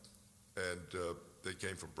wife, and they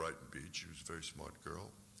came from Brighton Beach. She was a very smart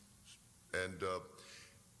girl. And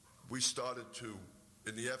we started to,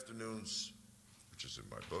 in the afternoons, which is in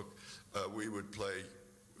my book, we would play.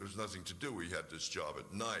 There was nothing to do. We had this job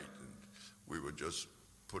at night, and we would just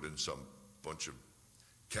put in some bunch of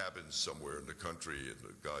cabins somewhere in the country, and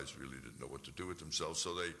the guys really didn't know what to do with themselves,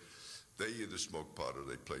 so they either smoked pot or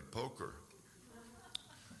they played poker.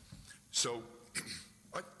 So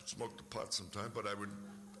I smoked the pot sometime, but I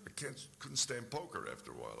couldn't stand poker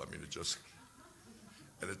after a while. I mean,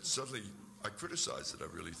 suddenly I criticized it. I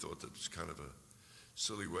really thought that it was kind of a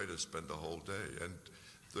silly way to spend the whole day. And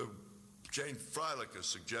Jane Freilicher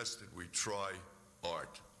suggested we try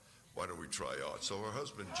art. Why don't we try art? So her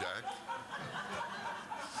husband,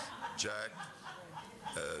 Jack,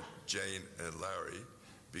 Jane, and Larry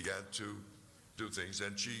began to do things,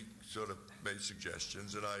 and she sort of made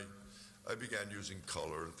suggestions, and I began using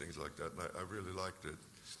color and things like that, and I really liked it.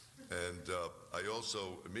 And I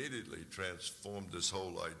also immediately transformed this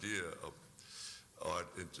whole idea of art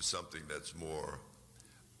into something that's more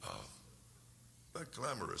not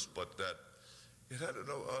glamorous, but that it had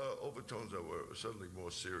overtones that were suddenly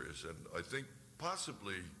more serious, and I think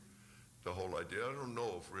possibly the whole idea, I don't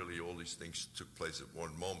know if really all these things took place at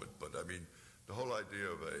one moment, but I mean, the whole idea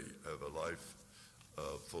of a life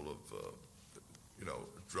full of,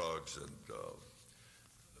 drugs and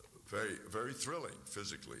very, very thrilling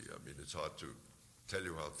physically. I mean, it's hard to tell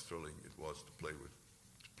you how thrilling it was to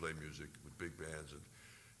play music with big bands, and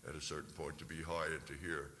at a certain point to be high and to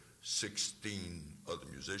hear 16 other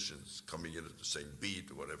musicians coming in at the same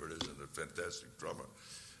beat or whatever it is, and a fantastic drummer.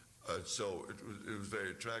 So it was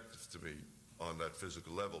very attractive to me on that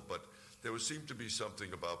physical level. But there seemed to be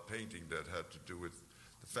something about painting that had to do with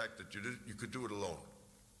the fact that you could do it alone.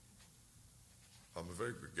 I'm a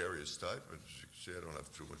very gregarious type, and as you can see, I don't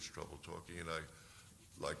have too much trouble talking, and I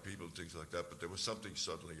like people and things like that, but there was something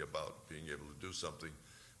suddenly about being able to do something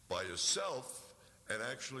by yourself and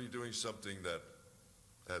actually doing something that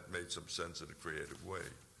had made some sense in a creative way,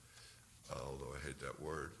 although I hate that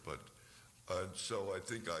word. And so I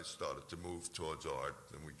think I started to move towards art,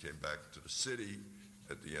 and we came back to the city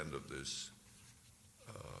at the end of this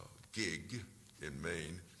gig in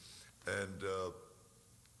Maine, and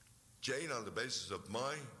Jane, on the basis of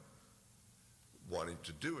my wanting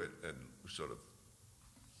to do it and sort of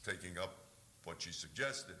taking up what she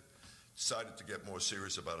suggested, decided to get more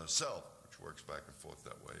serious about herself, which works back and forth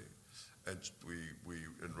that way. And we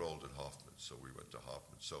enrolled at Hoffman, so we went to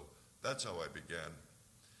Hoffman. So that's how I began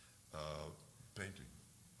painting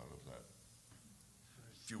out of that.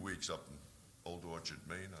 A few weeks up in Old Orchard,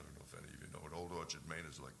 Maine. I don't know if any of you know it. Old Orchard, Maine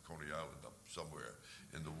is like Coney Island up somewhere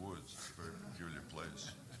in the woods. It's a very peculiar place.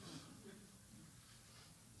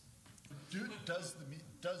 Does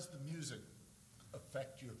the music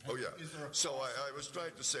affect your painting? Oh, yeah. So I was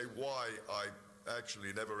trying to say why I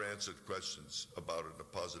actually never answered questions about it in a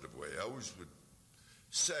positive way. I always would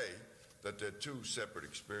say that they're two separate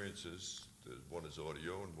experiences. One is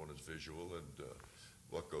audio and one is visual, and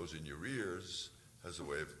what goes in your ears has a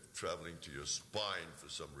way of traveling to your spine for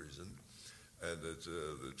some reason, and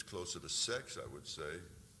it's closer to sex, I would say,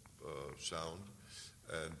 sound,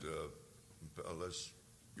 and unless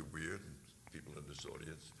you're weird and people in this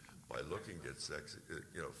audience by looking get sexy,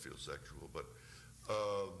 feel sexual, but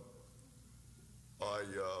I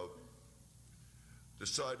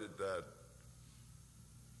decided that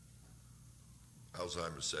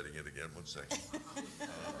Alzheimer's setting in again. 1 second.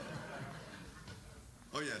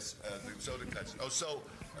 Oh yes, the soda catch. Oh, so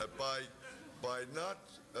by not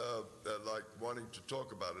like wanting to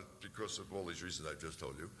talk about it because of all these reasons I just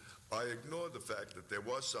told you, I ignored the fact that there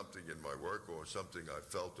was something in my work or something I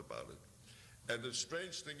felt about it. And the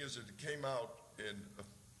strange thing is that it came out in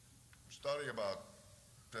starting about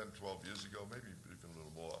 10, 12 years ago, maybe even a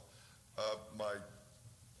little more.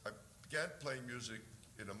 I began playing music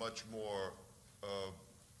in a much more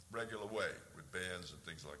regular way with bands and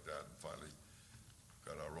things like that, and finally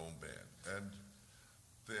got our own band. And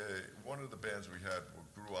one of the bands we had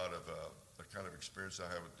grew out of a kind of experience I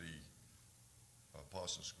had with the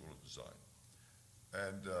Parsons School of Design.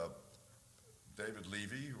 And David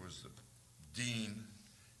Levy, who was the Dean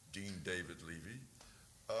David Levy,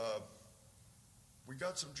 we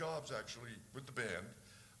got some jobs actually with the band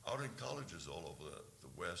out in colleges all over the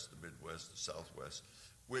West, the Midwest, the Southwest,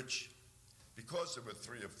 which, because there were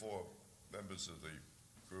 3 or 4 members of the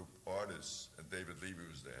group, artists, and David Levy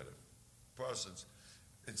was the head of Parsons,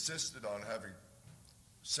 insisted on having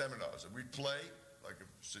seminars. And we'd play, like a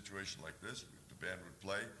situation like this, the band would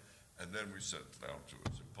play, and then we sat down to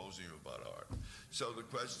a symposium about art. So the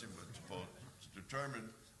question was to determine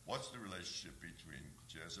what's the relationship between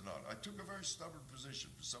jazz and art. I took a very stubborn position.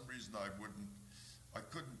 For some reason I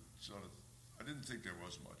didn't think there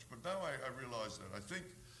was much. But now I realize that I think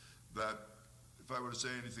that if I were to say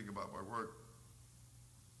anything about my work,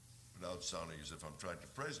 without sounding as if I'm trying to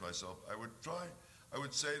praise myself, I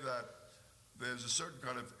would say that there's a certain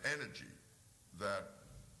kind of energy that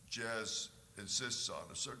jazz insists on,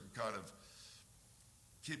 a certain kind of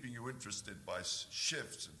keeping you interested by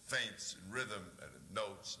shifts and feints and rhythm and in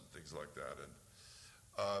notes and things like that. And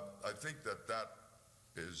I think that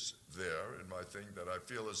is there in my thing, that I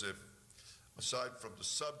feel as if, aside from the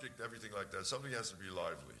subject, everything like that, something has to be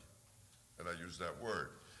lively. And I use that word.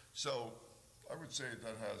 So I would say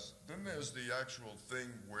that has, then there's the actual thing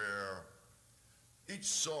where each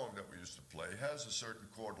song that we used to play has a certain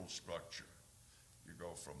chordal structure. You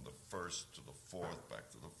go from the first to the fourth, back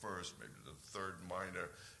to the first, maybe to the third minor.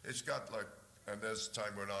 It's got like, and as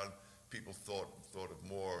time went on, people thought of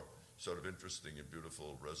more sort of interesting and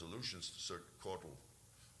beautiful resolutions to certain chordal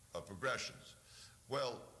progressions.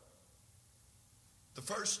 Well, the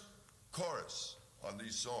first chorus on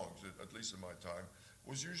these songs, at least in my time,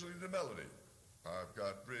 was usually the melody. I've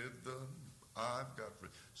got rhythm, I've got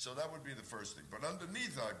rhythm. So that would be the first thing. But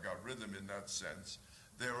underneath I've got rhythm in that sense,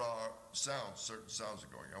 there are sounds, certain sounds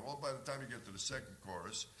are going on. Well, by the time you get to the second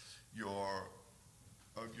chorus, you're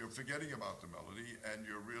forgetting about the melody and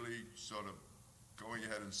you're really sort of going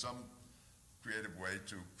ahead in some creative way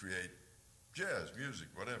to create jazz, music,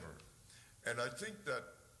 whatever. And I think that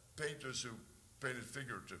painters who painted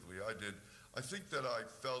figuratively, I did, I think that I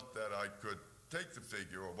felt that I could take the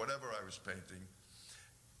figure or whatever I was painting,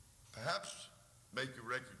 perhaps make you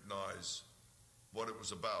recognize what it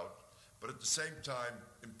was about, but at the same time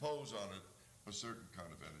impose on it a certain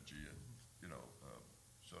kind of energy and,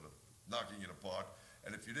 sort of knocking it apart.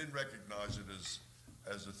 And if you didn't recognize it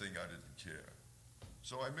as a thing, I didn't care.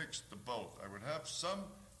 So I mixed the both. I would have some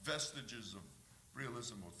vestiges of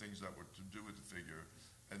realism or things that were to do with the figure,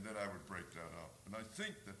 and then I would break that up. And I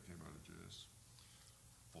think that came out of jazz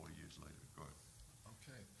 40 years later. Go ahead.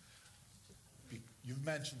 Okay. You've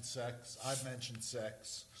mentioned sex. I've mentioned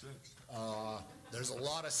sex. Sex. There's a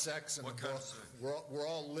lot of sex in What the kind book. of sex? We're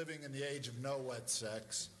all living in the age of no wet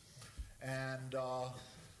sex. And,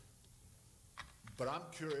 but I'm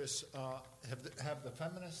curious, have the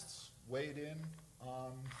feminists weighed in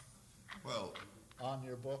on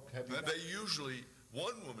your book? They usually,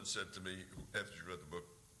 one woman said to me after she read the book,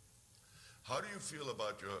 how do you feel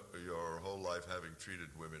about your whole life having treated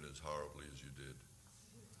women as horribly as you did?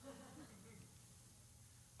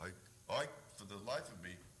 I, for the life of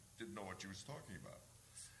me, didn't know what she was talking about.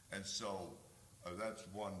 And so that's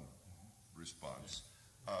one response.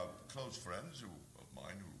 Close friends of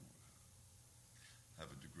mine who have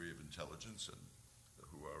a degree of intelligence and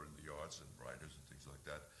who are in the arts and writers and things like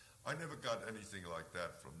that, I never got anything like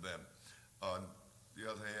that from them. On the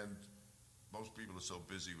other hand, most people are so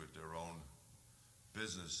busy with their own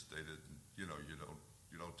business, they didn't, you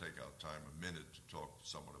don't take out time a minute to talk to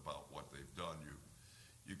someone about what they've done.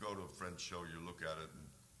 You go to a friend's show, you look at it, and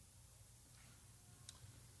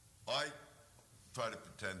I try to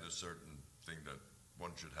pretend a certain thing that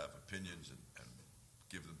one should have opinions and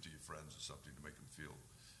give them to your friends or something to make them feel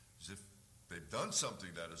as if they've done something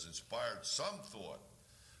that has inspired some thought.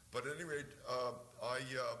 But at any rate,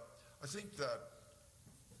 I think that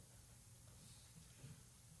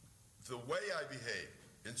the way I behave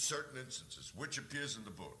in certain instances, which appears in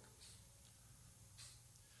the book,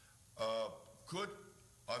 could,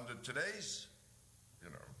 under today's,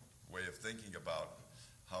 way of thinking about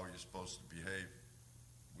how you're supposed to behave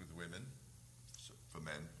with women, so for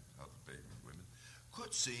men, how to behave with women,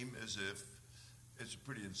 could seem as if it's a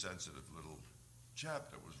pretty insensitive little chap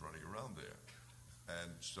that was running around there.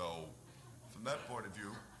 And so, from that point of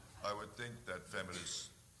view, I would think that feminists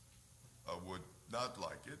would not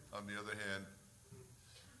like it. On the other hand,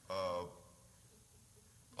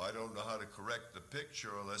 I don't know how to correct the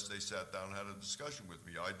picture unless they sat down and had a discussion with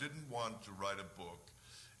me. I didn't want to write a book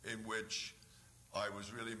in which I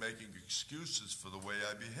was really making excuses for the way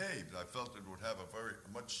I behaved. I felt it would have a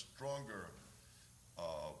much stronger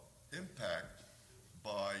impact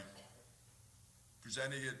by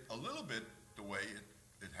presenting it a little bit the way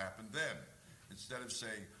it happened then. Instead of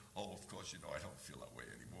saying, oh, of course, I don't feel that way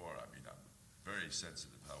anymore. I mean, I'm very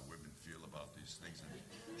sensitive how women feel about these things, and you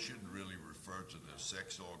shouldn't really refer to their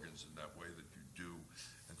sex organs in that way that you do,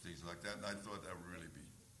 and things like that. And I thought that would really be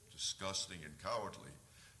disgusting and cowardly,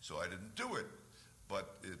 so I didn't do it.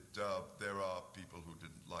 But there are people who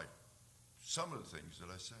didn't like some of the things that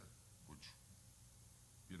I said, which,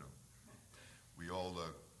 we all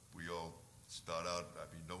start out, I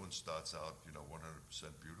mean, no one starts out, 100%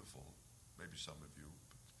 beautiful. Maybe some of you,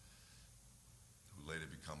 who later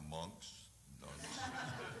become monks, nuns.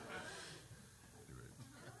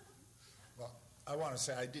 Well, I want to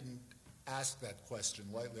say I didn't ask that question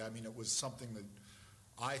lightly. I mean, it was something that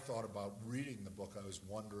I thought about reading the book. I was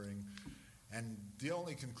wondering, and the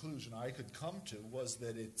only conclusion I could come to was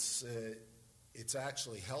that it's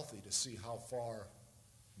actually healthy to see how far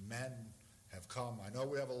men have come. I know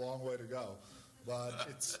we have a long way to go, but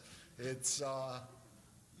it's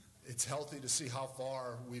healthy to see how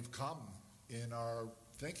far we've come in our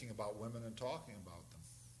thinking about women and talking about them,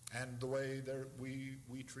 and the way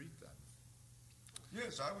we treat them.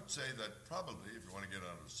 Yes, I would say that probably, if you want to get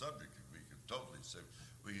on the subject, we could totally say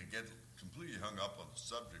we could get completely hung up on the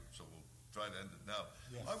subject, so we'll try to end it now.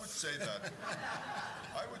 Yeah. I would say that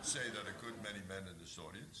a good many men in this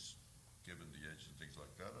audience, given the age and things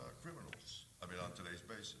like that, are criminals. I mean, on today's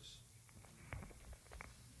basis,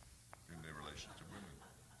 in their relation to women.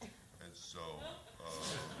 And so,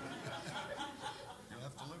 you'll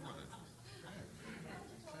have to live with it.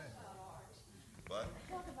 Okay. But,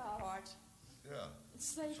 Talk about art. yeah,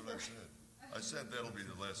 It's that's safer. what I said. I said that'll be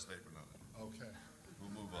the last statement on it. Okay. We'll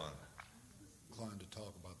move on. Inclined to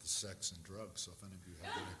talk about the sex and drugs, so if any of you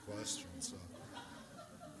have any questions.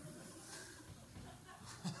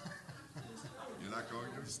 You're not going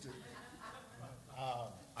to?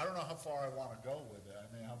 I don't know how far I want to go with it.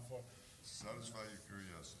 I mean, how far? Satisfy your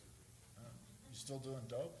curiosity. You still doing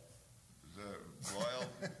dope?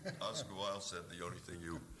 Oscar Wilde said the only thing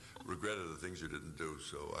you regret are the things you didn't do,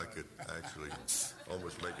 so I could actually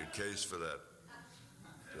almost make a case for that.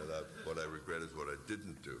 What I regret is what I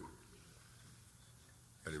didn't do.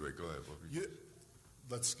 Anyway, go ahead.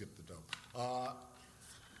 Let's skip the dope.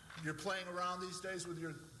 You're playing around these days with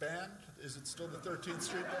your band? Is it still the 13th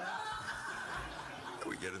Street Band?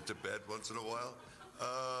 We get into bed once in a while.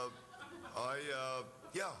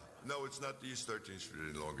 No, it's not the East 13th Street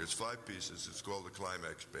any longer. It's 5 pieces. It's called the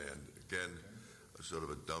Climax Band. Again, a sort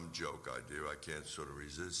of a dumb joke idea I can't sort of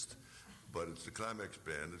resist. But it's the Climax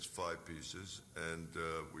Band. It's 5 pieces, and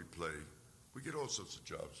we play. We get all sorts of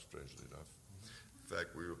jobs, strangely enough. In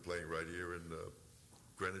fact, we were playing right here in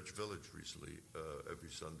Greenwich Village recently,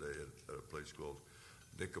 every Sunday at a place called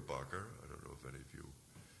Knickerbocker. I don't know if any of you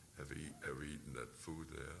have ever eaten that food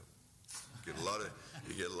there. You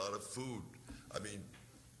get a lot of food. I mean,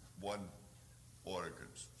 one order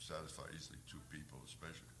could satisfy easily 2 people,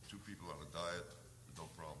 especially 2 people on a diet, no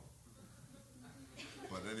problem.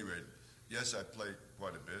 But anyway, yes, I play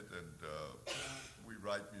quite a bit, and we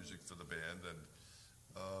write music for the band, and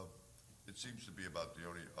it seems to be about the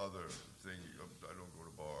only other thing. I don't go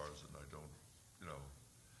to bars, and I don't,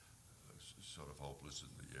 sort of hopeless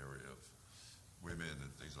in the area of women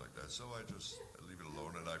and things like that. So I just leave it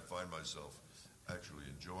alone, and I find myself actually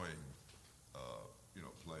enjoying,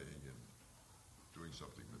 playing and doing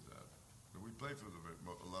something with that. But we play for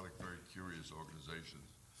a lot of very curious organizations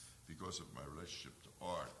because of my relationship to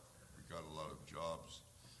art. We got a lot of jobs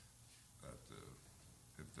at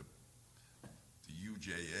if the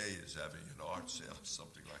UJA is having an art sale or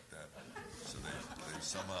something like that. So they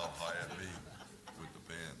somehow hire me with the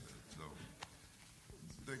band. So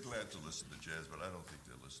they're glad to listen to jazz, but I don't think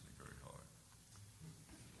they're listening very hard.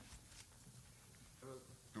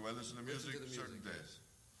 Do I listen to music? Certain days.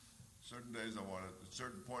 Certain days I want at a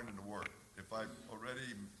certain point in the work. If I've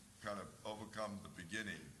already kind of overcome the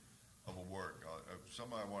beginning of a work,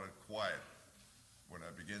 somehow I want it quiet when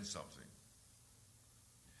I begin something.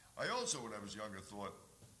 I also, when I was younger, thought,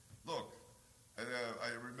 look,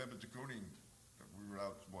 I remember de Kooning. We were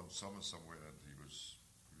out one summer somewhere, and he was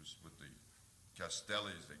with the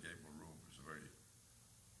Castellis. They gave him a room. It was a very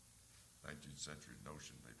 19th century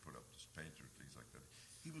notion. They put up this painter and things like that.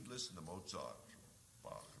 He would listen to Mozart,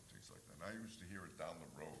 Bach, and things like that. And I used to hear it down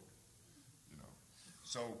the road,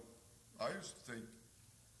 So I used to think,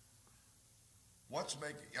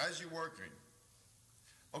 as you're working,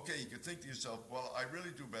 okay, you can think to yourself, well, I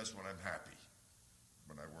really do best when I'm happy.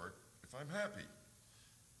 When I work, if I'm happy.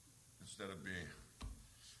 Instead of being,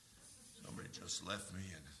 somebody just left me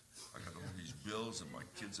and I got all these bills and my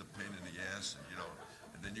kids are a pain in the ass,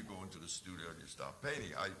 and then you go into the studio and you start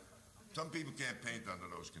painting. Some people can't paint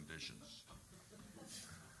under those conditions.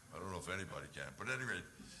 I don't know if anybody can, but anyway,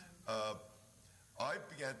 I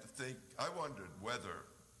began to think, I wondered whether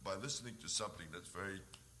by listening to something that's very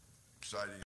exciting